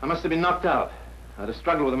 I must have been knocked out. I had a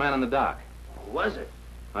struggle with a man in the dark. Who was it?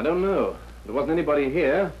 I don't know. There wasn't anybody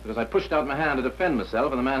here because I pushed out my hand to defend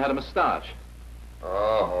myself and the man had a moustache.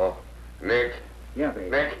 Oh, Nick. Yeah, baby.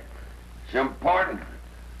 Nick, it's important.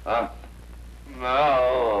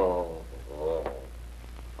 No.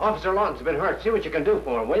 Officer Lawton's been hurt. See what you can do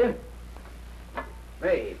for him, will you?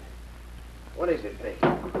 Babe. What is it, babe?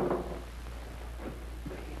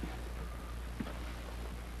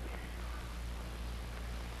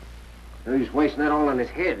 He's wasting that all on his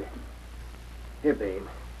head. Here, babe.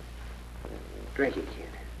 Drink it,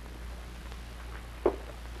 kid.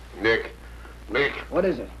 Nick. What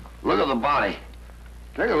is it? Look at the body.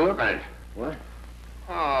 Take a look at it. What?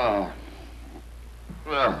 Oh.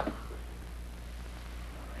 Ugh.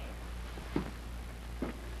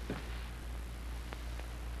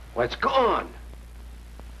 Well, it's gone.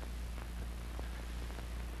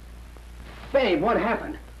 Babe, what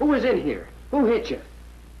happened? Who was in here? Who hit you?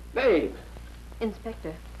 Babe.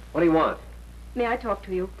 Inspector, What do you want? may I talk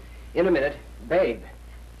to you? In a minute. Babe.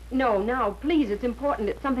 No, now, please, it's important.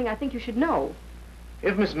 It's something I think you should know.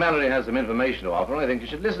 If Miss Mallory has some information to offer, I think you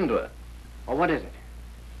should listen to her. Oh, what is it?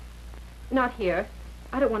 Not here.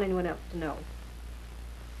 I don't want anyone else to know.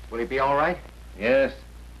 Will he be all right? Yes.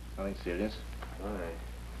 Nothing serious. All right.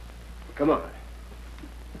 Come on.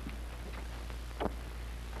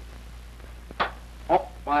 Oh,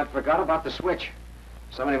 I forgot about the switch.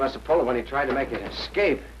 Somebody must have pulled it when he tried to make an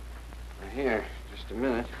escape. Here, just a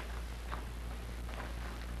minute.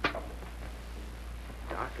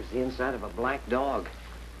 Dark as the inside of a black dog.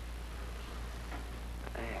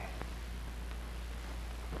 There.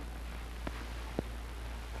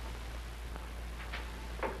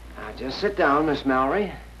 Now, just sit down, Miss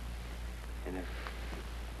Mallory. And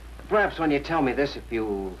perhaps when you tell me this, if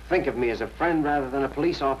you think of me as a friend rather than a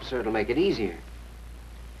police officer, it'll make it easier.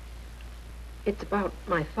 It's about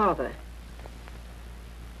my father.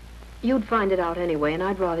 You'd find it out anyway, and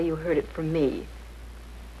I'd rather you heard it from me.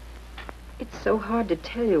 It's so hard to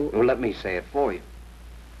tell you. Well, let me say it for you.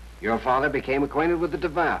 Your father became acquainted with the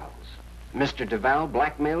DeVals. Mr. DeVal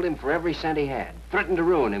blackmailed him for every cent he had, threatened to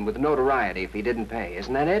ruin him with notoriety if he didn't pay.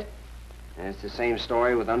 Isn't that it? And it's the same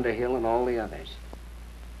story with Underhill and all the others.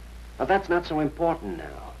 But that's not so important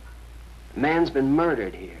now. A man's been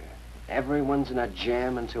murdered here. Everyone's in a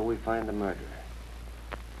jam until we find the murderer.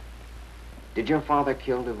 Did your father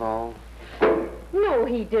kill Duval? No,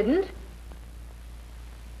 he didn't.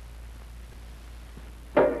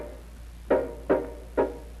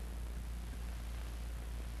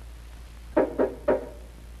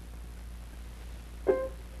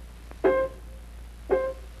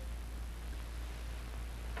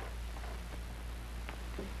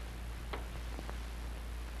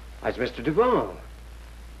 It's Mr. Duval.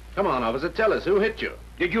 Come on, officer, tell us who hit you.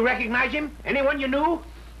 Did you recognize him? Anyone you knew?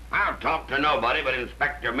 I'll talk to nobody but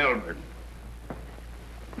Inspector Milburn.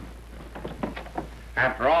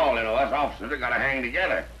 After all, you know, us officers have got to hang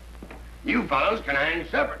together. You fellows can hang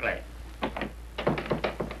separately.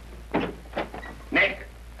 Nick.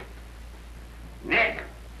 Nick.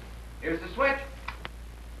 Here's the switch.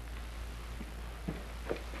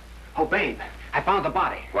 Oh, babe, I found the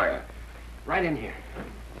body. Where? Right in here.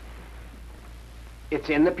 It's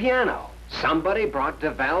in the piano. Somebody brought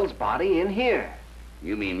Duval's body in here.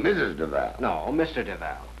 You mean Mrs. Duval? No, Mr.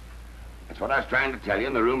 Duval. That's what I was trying to tell you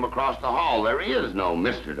in the room across the hall. There is no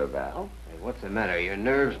Mr. Duval. Hey, what's the matter? Your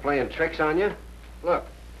nerves playing tricks on you? Look.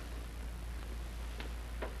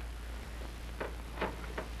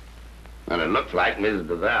 And it looks like Mrs.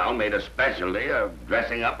 Duval made a specialty of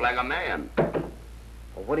dressing up like a man.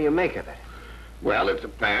 Well, what do you make of it? Well, it's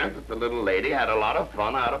apparent that the little lady had a lot of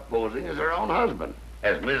fun out of posing as her own husband.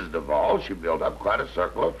 As Mrs. Duval, she built up quite a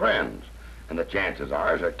circle of friends. And the chances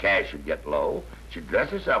are, as her cash would get low, she'd dress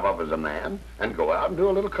herself up as a man and go out and do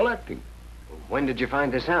a little collecting. When did you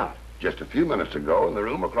find this out? Just a few minutes ago in the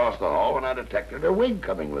room across the hall when I detected her wig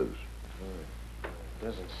coming loose.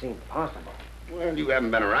 Doesn't seem possible. Well, you haven't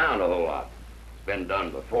been around a whole lot. It's been done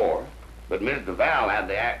before. But Miss Duval had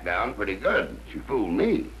the act down pretty good. She fooled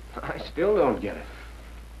me. I still don't get it.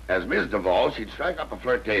 As Miss Duval, she'd strike up a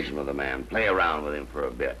flirtation with a man, play around with him for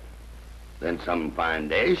a bit. Then some fine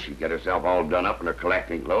day, she'd get herself all done up in her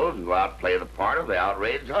collecting clothes and go out and play the part of the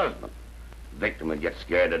outraged husband. The victim would get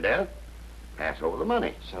scared to death, pass over the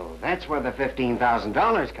money. So that's where the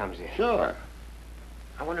 $15,000 comes in. Sure.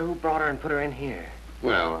 I wonder who brought her and put her in here.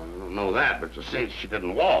 Well, I don't know that, but it's a cinch she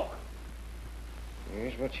didn't walk.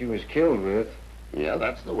 Here's what she was killed with. Yeah,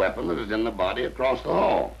 that's the weapon that is in the body across the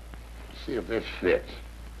hall. Let's see if this fits.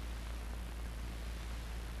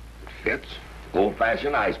 It fits.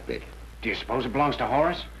 Old-fashioned ice pick. Do you suppose it belongs to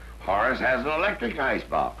Horace? Horace has an electric ice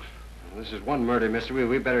box. Well, this is one murder mystery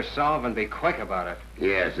we better solve and be quick about it.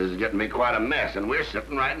 Yes, this is getting to be quite a mess, and we're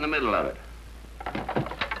sitting right in the middle of it.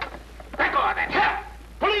 Let go of that! Help!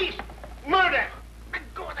 Police! Murder!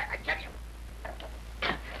 Let go of that, I tell you!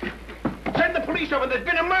 Send the police over. There's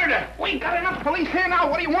been a murder! We ain't got enough police here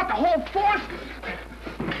now. What do you want, the whole force?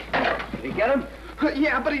 Did he get him?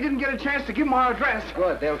 Yeah, but he didn't get a chance to give him our address.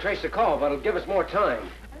 Good. They'll trace the call, but it'll give us more time.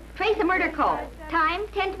 Trace a murder call. Time,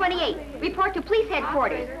 10:28. Report to police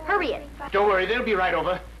headquarters. Hurry it. Don't worry, they'll be right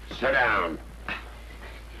over. Sit down.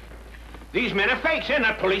 These men are fakes. They're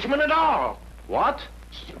not policemen at all. What?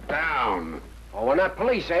 Sit down. Oh, we're not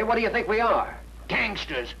police, eh? What do you think we are?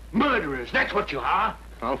 Gangsters. Murderers. That's what you are.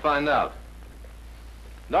 I'll find out.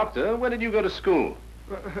 Doctor, where did you go to school?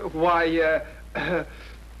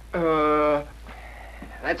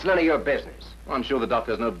 That's none of your business. Well, I'm sure the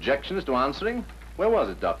doctor has no objections to answering. Where was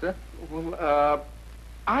it, Doctor? Well,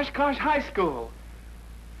 Oshkosh High School.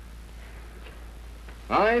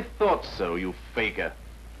 I thought so, you faker.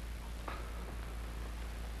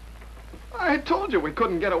 I told you we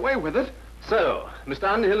couldn't get away with it. So, Mr.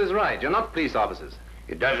 Underhill is right. You're not police officers.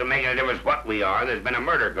 It doesn't make any difference what we are. There's been a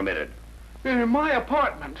murder committed. In my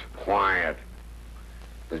apartment. Quiet.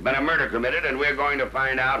 There's been a murder committed, and we're going to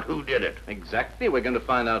find out who did it. Exactly. We're going to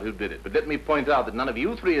find out who did it. But let me point out that none of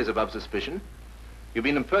you three is above suspicion. You've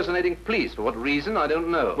been impersonating police. For what reason, I don't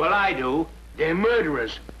know. Well, I do. They're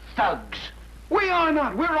murderers. Thugs. We are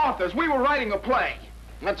not. We're authors. We were writing a play.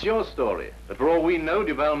 That's your story. But for all we know,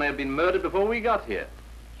 Duval may have been murdered before we got here.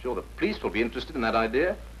 Sure, the police will be interested in that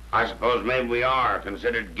idea. I suppose maybe we are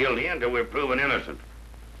considered guilty until we're proven innocent.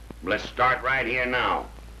 Let's start right here now.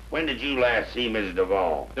 When did you last see Mrs.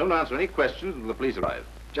 Duval? Don't answer any questions until the police arrive.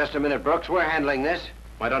 Just a minute, Brooks. We're handling this.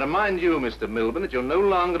 Might I remind you, Mr. Milburn, that you're no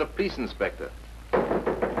longer a police inspector.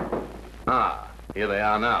 Ah, here they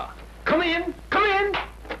are now. Come in. Come in.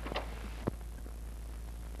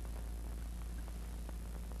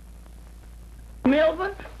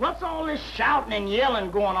 Milburn, what's all this shouting and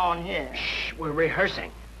yelling going on here? Shh, we're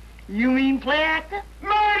rehearsing. You mean play actor?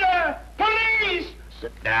 Murder! Police!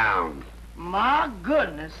 Sit down. My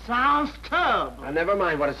goodness, sounds terrible. Now, never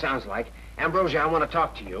mind what it sounds like. Ambrosia, I want to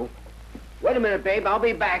talk to you. Wait a minute, babe. I'll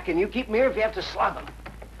be back, and you keep me here if you have to slug them.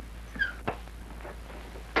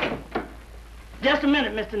 Just a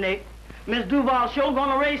minute, Mr. Nick. Miss Duval sure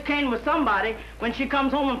gonna raise Cain with somebody when she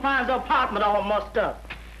comes home and finds her apartment all mussed up.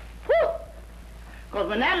 Whew! Because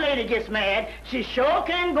when that lady gets mad, she sure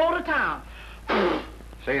can go to town.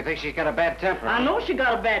 So you think she's got a bad temper? I know she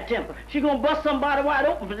got a bad temper. She gonna bust somebody wide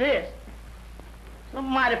open for this.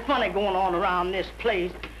 Something mighty funny going on around this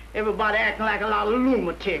place. Everybody acting like a lot of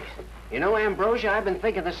lunatics. You know, Ambrosia, I've been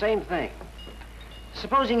thinking the same thing.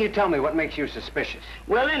 Supposing you tell me what makes you suspicious.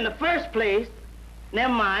 Well, in the first place,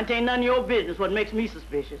 never mind, it ain't none of your business what makes me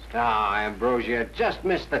suspicious. Ah, Ambrosia, just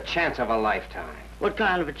missed the chance of a lifetime. What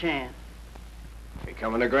kind of a chance?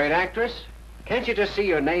 Becoming a great actress? Can't you just see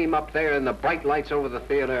your name up there in the bright lights over the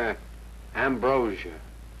theater? Ambrosia.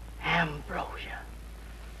 Ambrosia.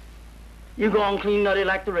 You go on clean nutty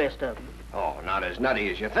like the rest of them. Oh, not as nutty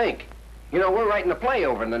as you think. You know, we're writing a play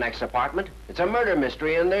over in the next apartment. It's a murder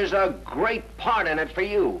mystery, and there's a great part in it for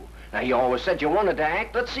you. Now, you always said you wanted to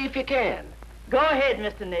act. Let's see if you can. Go ahead,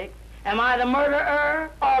 Mr. Nick. Am I the murderer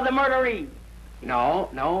or the murderee?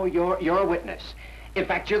 No, you're a witness. In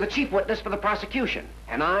fact, you're the chief witness for the prosecution.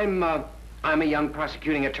 And I'm a young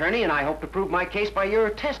prosecuting attorney, and I hope to prove my case by your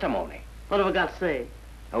testimony. What have I got to say?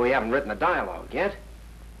 Oh, we haven't written the dialogue yet.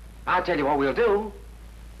 I'll tell you what we'll do.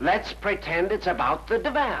 Let's pretend it's about the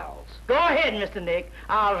DeVals. Go ahead, Mr. Nick.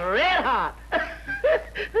 I was red hot.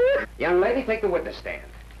 Young lady, take the witness stand.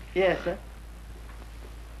 Yes, sir.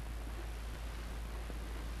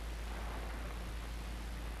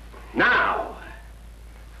 Now.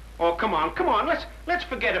 Oh, come on. Let's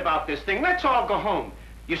forget about this thing. Let's all go home.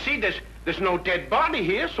 You see, there's no dead body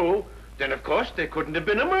here, so then, of course, there couldn't have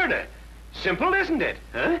been a murder. Simple, isn't it?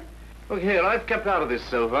 Huh? Look here, I've kept out of this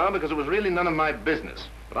so far because it was really none of my business.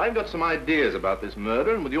 But I've got some ideas about this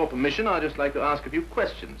murder, and with your permission, I'd just like to ask a few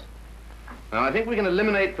questions. Now, I think we can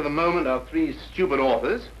eliminate for the moment our three stupid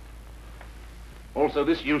authors. Also,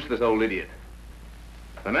 this useless old idiot.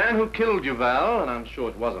 The man who killed Duval, and I'm sure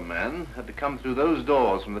it was a man, had to come through those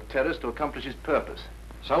doors from the terrace to accomplish his purpose.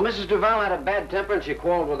 So Mrs. Duval had a bad temper and she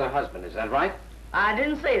quarreled with her husband, is that right? I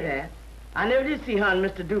didn't say that. I never did see her and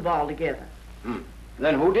Mr. Duval together.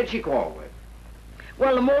 Then who did she quarrel with?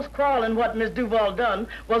 Well, the most quarreling what Miss Duval done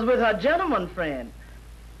was with her gentleman friend.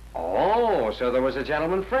 Oh, so there was a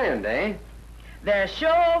gentleman friend, eh? There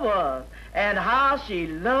sure was. And how she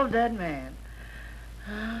loved that man.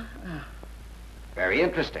 Very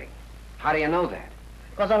interesting. How do you know that?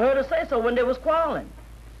 Because I heard her say so when they was quarreling.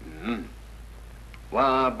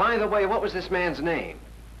 Well, by the way, what was this man's name?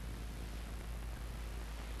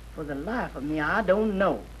 For the life of me, I don't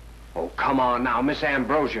know. Oh, come on now, Miss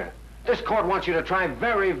Ambrosia. This court wants you to try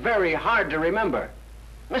very, very hard to remember.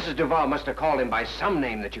 Mrs. Duval must have called him by some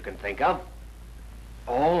name that you can think of.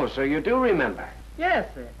 Oh, so you do remember? Yes,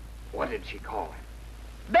 sir. What did she call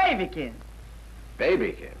him? Babykins.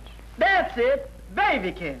 Babykins? That's it.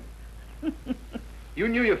 Babykins. You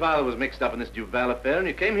knew your father was mixed up in this Duval affair, and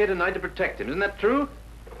you came here tonight to protect him. Isn't that true?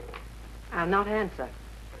 I'll not answer.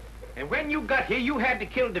 And when you got here, you had to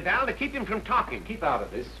kill Duval to keep him from talking. Keep out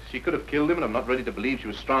of this. She could have killed him, and I'm not ready to believe she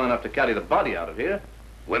was strong enough to carry the body out of here.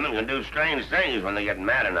 Women can do strange things when they get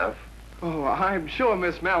mad enough. Oh, I'm sure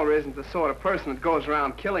Miss Mallory isn't the sort of person that goes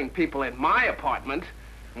around killing people in my apartment.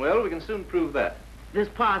 Well, we can soon prove that. This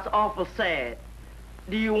part's awful sad.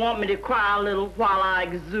 Do you want me to cry a little while I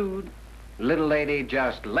exude? Little lady,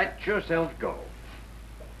 just let yourself go.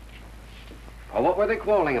 Oh, what were they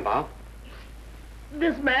quarreling about?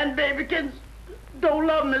 This man, Babykins, don't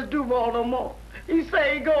love Miss Duval no more. He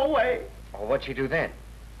say he go away. Oh, what'd she do then?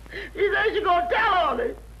 He say she gonna tell on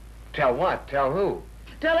it. Tell what? Tell who?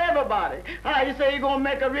 Tell everybody. How he say he gonna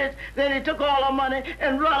make her rich, then he took all her money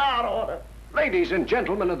and run out on her. Ladies and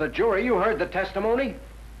gentlemen of the jury, you heard the testimony.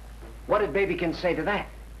 What did Babykins say to that?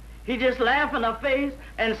 He just laugh in her face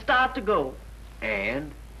and start to go.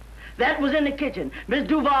 And? That was in the kitchen. Miss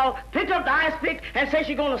Duval picked up the ice pick and said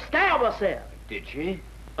she gonna stab herself. Did she?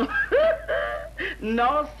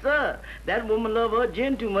 No, sir. That woman love her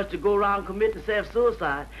gin too much to go around committing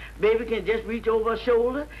self-suicide. Baby can just reach over her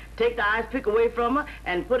shoulder, take the ice pick away from her,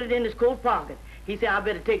 and put it in his coat pocket. He said, I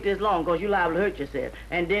better take this long, because you liable to hurt yourself.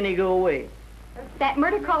 And then he go away. That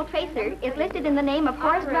murder-called tracer is listed in the name of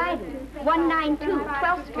Horace Dryden, 192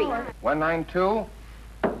 12th Street. 192?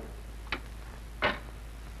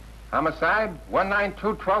 Homicide,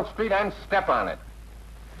 192 12th Street, and step on it.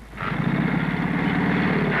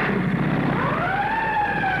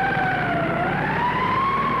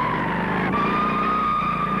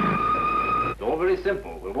 It's all very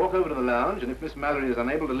simple. We'll We'll walk over to the lounge, and if Miss Mallory is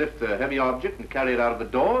unable to lift a heavy object and carry it out of the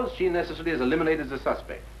doors, she necessarily is eliminated as a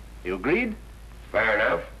suspect. You agreed? Fair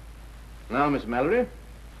enough. Now, Miss Mallory.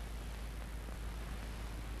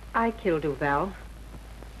 I killed Duval.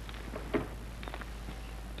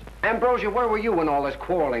 Ambrosia, where were you when all this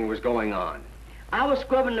quarreling was going on? I was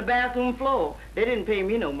scrubbing the bathroom floor. They didn't pay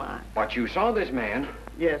me no mind. But you saw this man.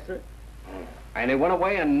 Yes, sir. And he went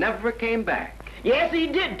away and never came back. Yes, he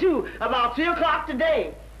did, too. About 3 o'clock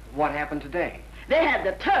today. What happened today? They had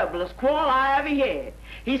the terriblest quarrel I ever had.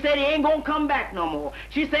 He said he ain't gonna come back no more.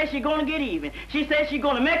 She said she gonna get even. She said she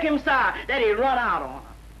gonna make him sorry that he run out on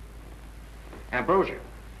her. Ambrosia,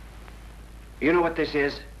 you know what this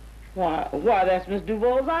is? Why, that's Miss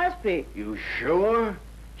Duval's ice pick. You sure?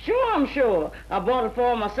 Sure, I'm sure. I bought it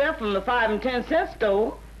for myself from the 5 and 10 cent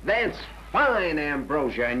store. That's fine,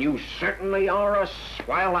 Ambrosia, and you certainly are a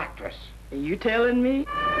swell actress. Are you telling me?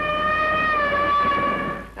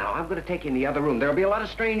 Now, I'm going to take you in the other room. There'll be a lot of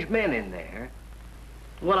strange men in there.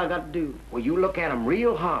 What I got to do? Well, you look at them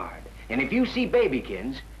real hard, and if you see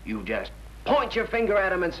babykins, you just point your finger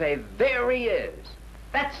at him and say, there he is.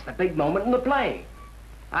 That's the big moment in the play.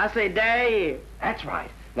 I say, there he is. That's right.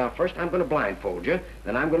 Now, first I'm going to blindfold you,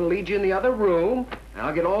 then I'm going to lead you in the other room, and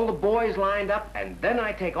I'll get all the boys lined up, and then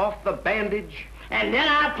I take off the bandage. And then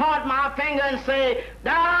I point my finger and say,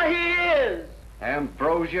 there he is.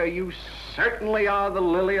 Ambrosia, you certainly are the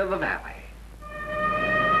lily of the valley.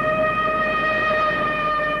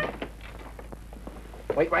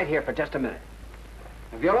 Wait right here for just a minute.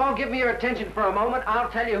 If you'll all give me your attention for a moment, I'll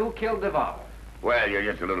tell you who killed Duval. Well, you're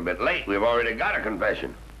just a little bit late. We've already got a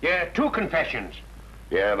confession. Yeah, 2 confessions.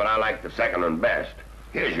 Yeah, but I like the second one best.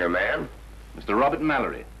 Here's your man. Mr. Robert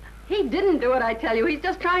Mallory. He didn't do it, I tell you. He's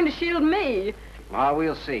just trying to shield me. Well,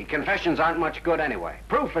 we'll see. Confessions aren't much good anyway.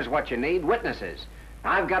 Proof is what you need, witnesses.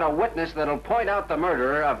 I've got a witness that'll point out the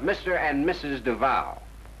murderer of Mr. and Mrs. Duval.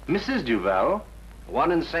 Mrs. Duval?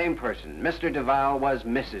 One and same person. Mr. Duval was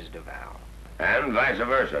Mrs. Duval. And vice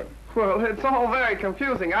versa. Well, it's all very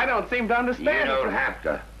confusing. I don't seem to understand. You don't have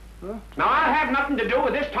to. Huh? Now, I have nothing to do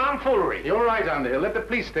with this tomfoolery. You're right, Underhill. Let the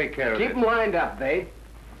police take care of it. Keep them lined up, Babe.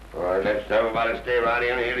 All right, let's everybody stay right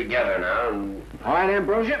in here together now. And... All right,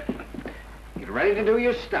 Ambrosia. Get ready to do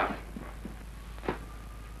your stuff.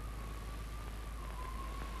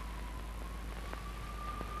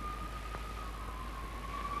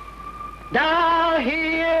 There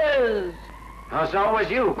he is. How's always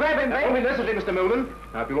you? Grab him, baby. Only necessary, Mr. Milburn.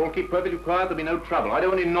 Now, if you'll all keep perfectly quiet, there'll be no trouble. I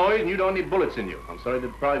don't want any noise, and you don't need bullets in you. I'm sorry to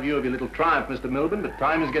deprive you of your little triumph, Mr. Milburn, but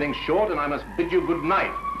time is getting short, and I must bid you good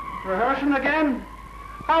night. Rehearsing again?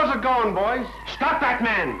 How's it going, boys? Stop that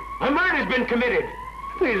man. A murder's been committed.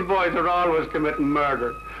 These boys are always committing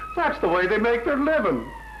murder. That's the way they make their living.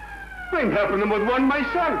 I'm helping them with one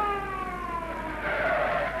myself.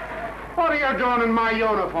 What are you doing in my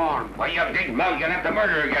uniform? Well, you big mug, you'll let the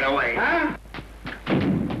murderer get away. Huh?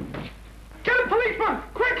 Get a policeman!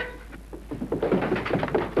 Quick!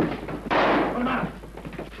 Put him out.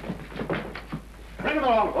 Bring him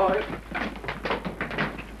along, boys.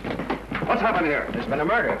 What's happened here? There's been a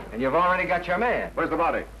murder, and you've already got your man. Where's the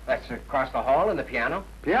body? That's across the hall in the piano.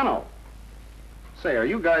 Piano? Say, are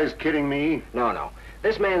you guys kidding me? No.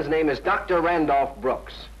 This man's name is Dr. Randolph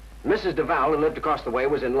Brooks. Mrs. Duval, who lived across the way,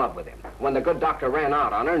 was in love with him. When the good doctor ran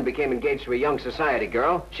out on her and became engaged to a young society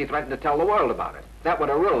girl, she threatened to tell the world about it. That would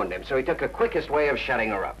have ruined him, so he took the quickest way of shutting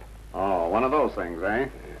her up. Oh, one of those things, eh?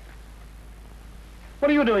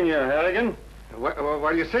 What are you doing here, Harrigan?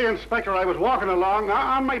 Well, you see, Inspector, I was walking along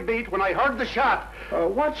on my beat when I heard the shot.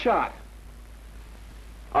 What shot?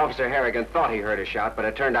 Officer Harrigan thought he heard a shot, but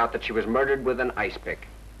it turned out that she was murdered with an ice pick.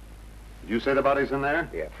 Did you say the body's in there?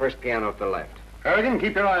 Yeah, first piano to the left. Harrigan,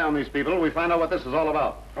 keep your eye on these people. We find out what this is all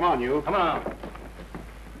about. Come on, you. Come on.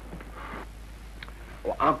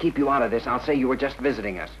 Well, I'll keep you out of this. I'll say you were just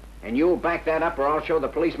visiting us. And you'll back that up or I'll show the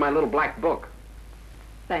police my little black book.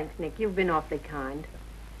 Thanks, Nick. You've been awfully kind.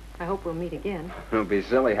 I hope we'll meet again. Don't be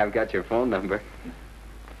silly. I've got your phone number.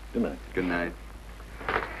 Good night. Good night.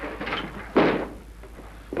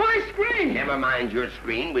 My screen! Never mind your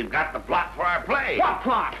screen. We've got the plot for our play. What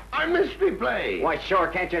plot? Our mystery play. Why, sure.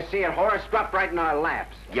 Can't you see it? Horace dropped right in our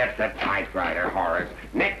laps. Get the typewriter, Horace.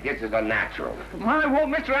 Nick, this is a natural. Why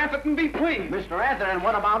won't Mr. Atherton be pleased? Mr. Atherton,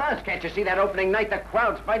 what about us? Can't you see that opening night? The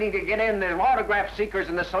crowd's fighting to get in. The autograph seekers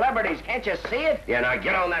and the celebrities. Can't you see it? Yeah, now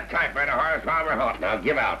get on that typewriter, Horace, while we're hot. Now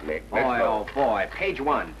give out, Nick. Let's go. Oh, boy. Page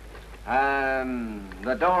 1.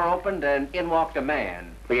 The door opened and in walked a man.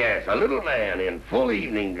 Yes, a little man in full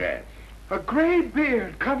evening dress. A gray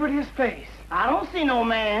beard covered his face. I don't see no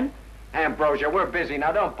man. Ambrosia, we're busy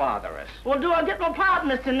now. Don't bother us. Well, do I get my part,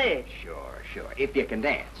 Mr. Nick? Sure. Sure, if you can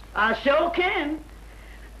dance. I sure can.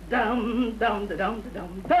 Dum dum da dum da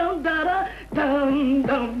dum dum da da dum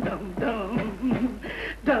dum dum dum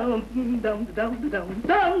dum dum da dum da dum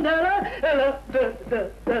dum da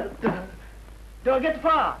da. Do I get the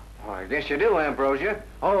part? Oh, I guess you do, Ambrosia.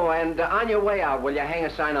 Oh, and on your way out, will you hang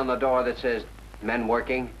a sign on the door that says men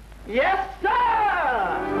working? Yes, sir.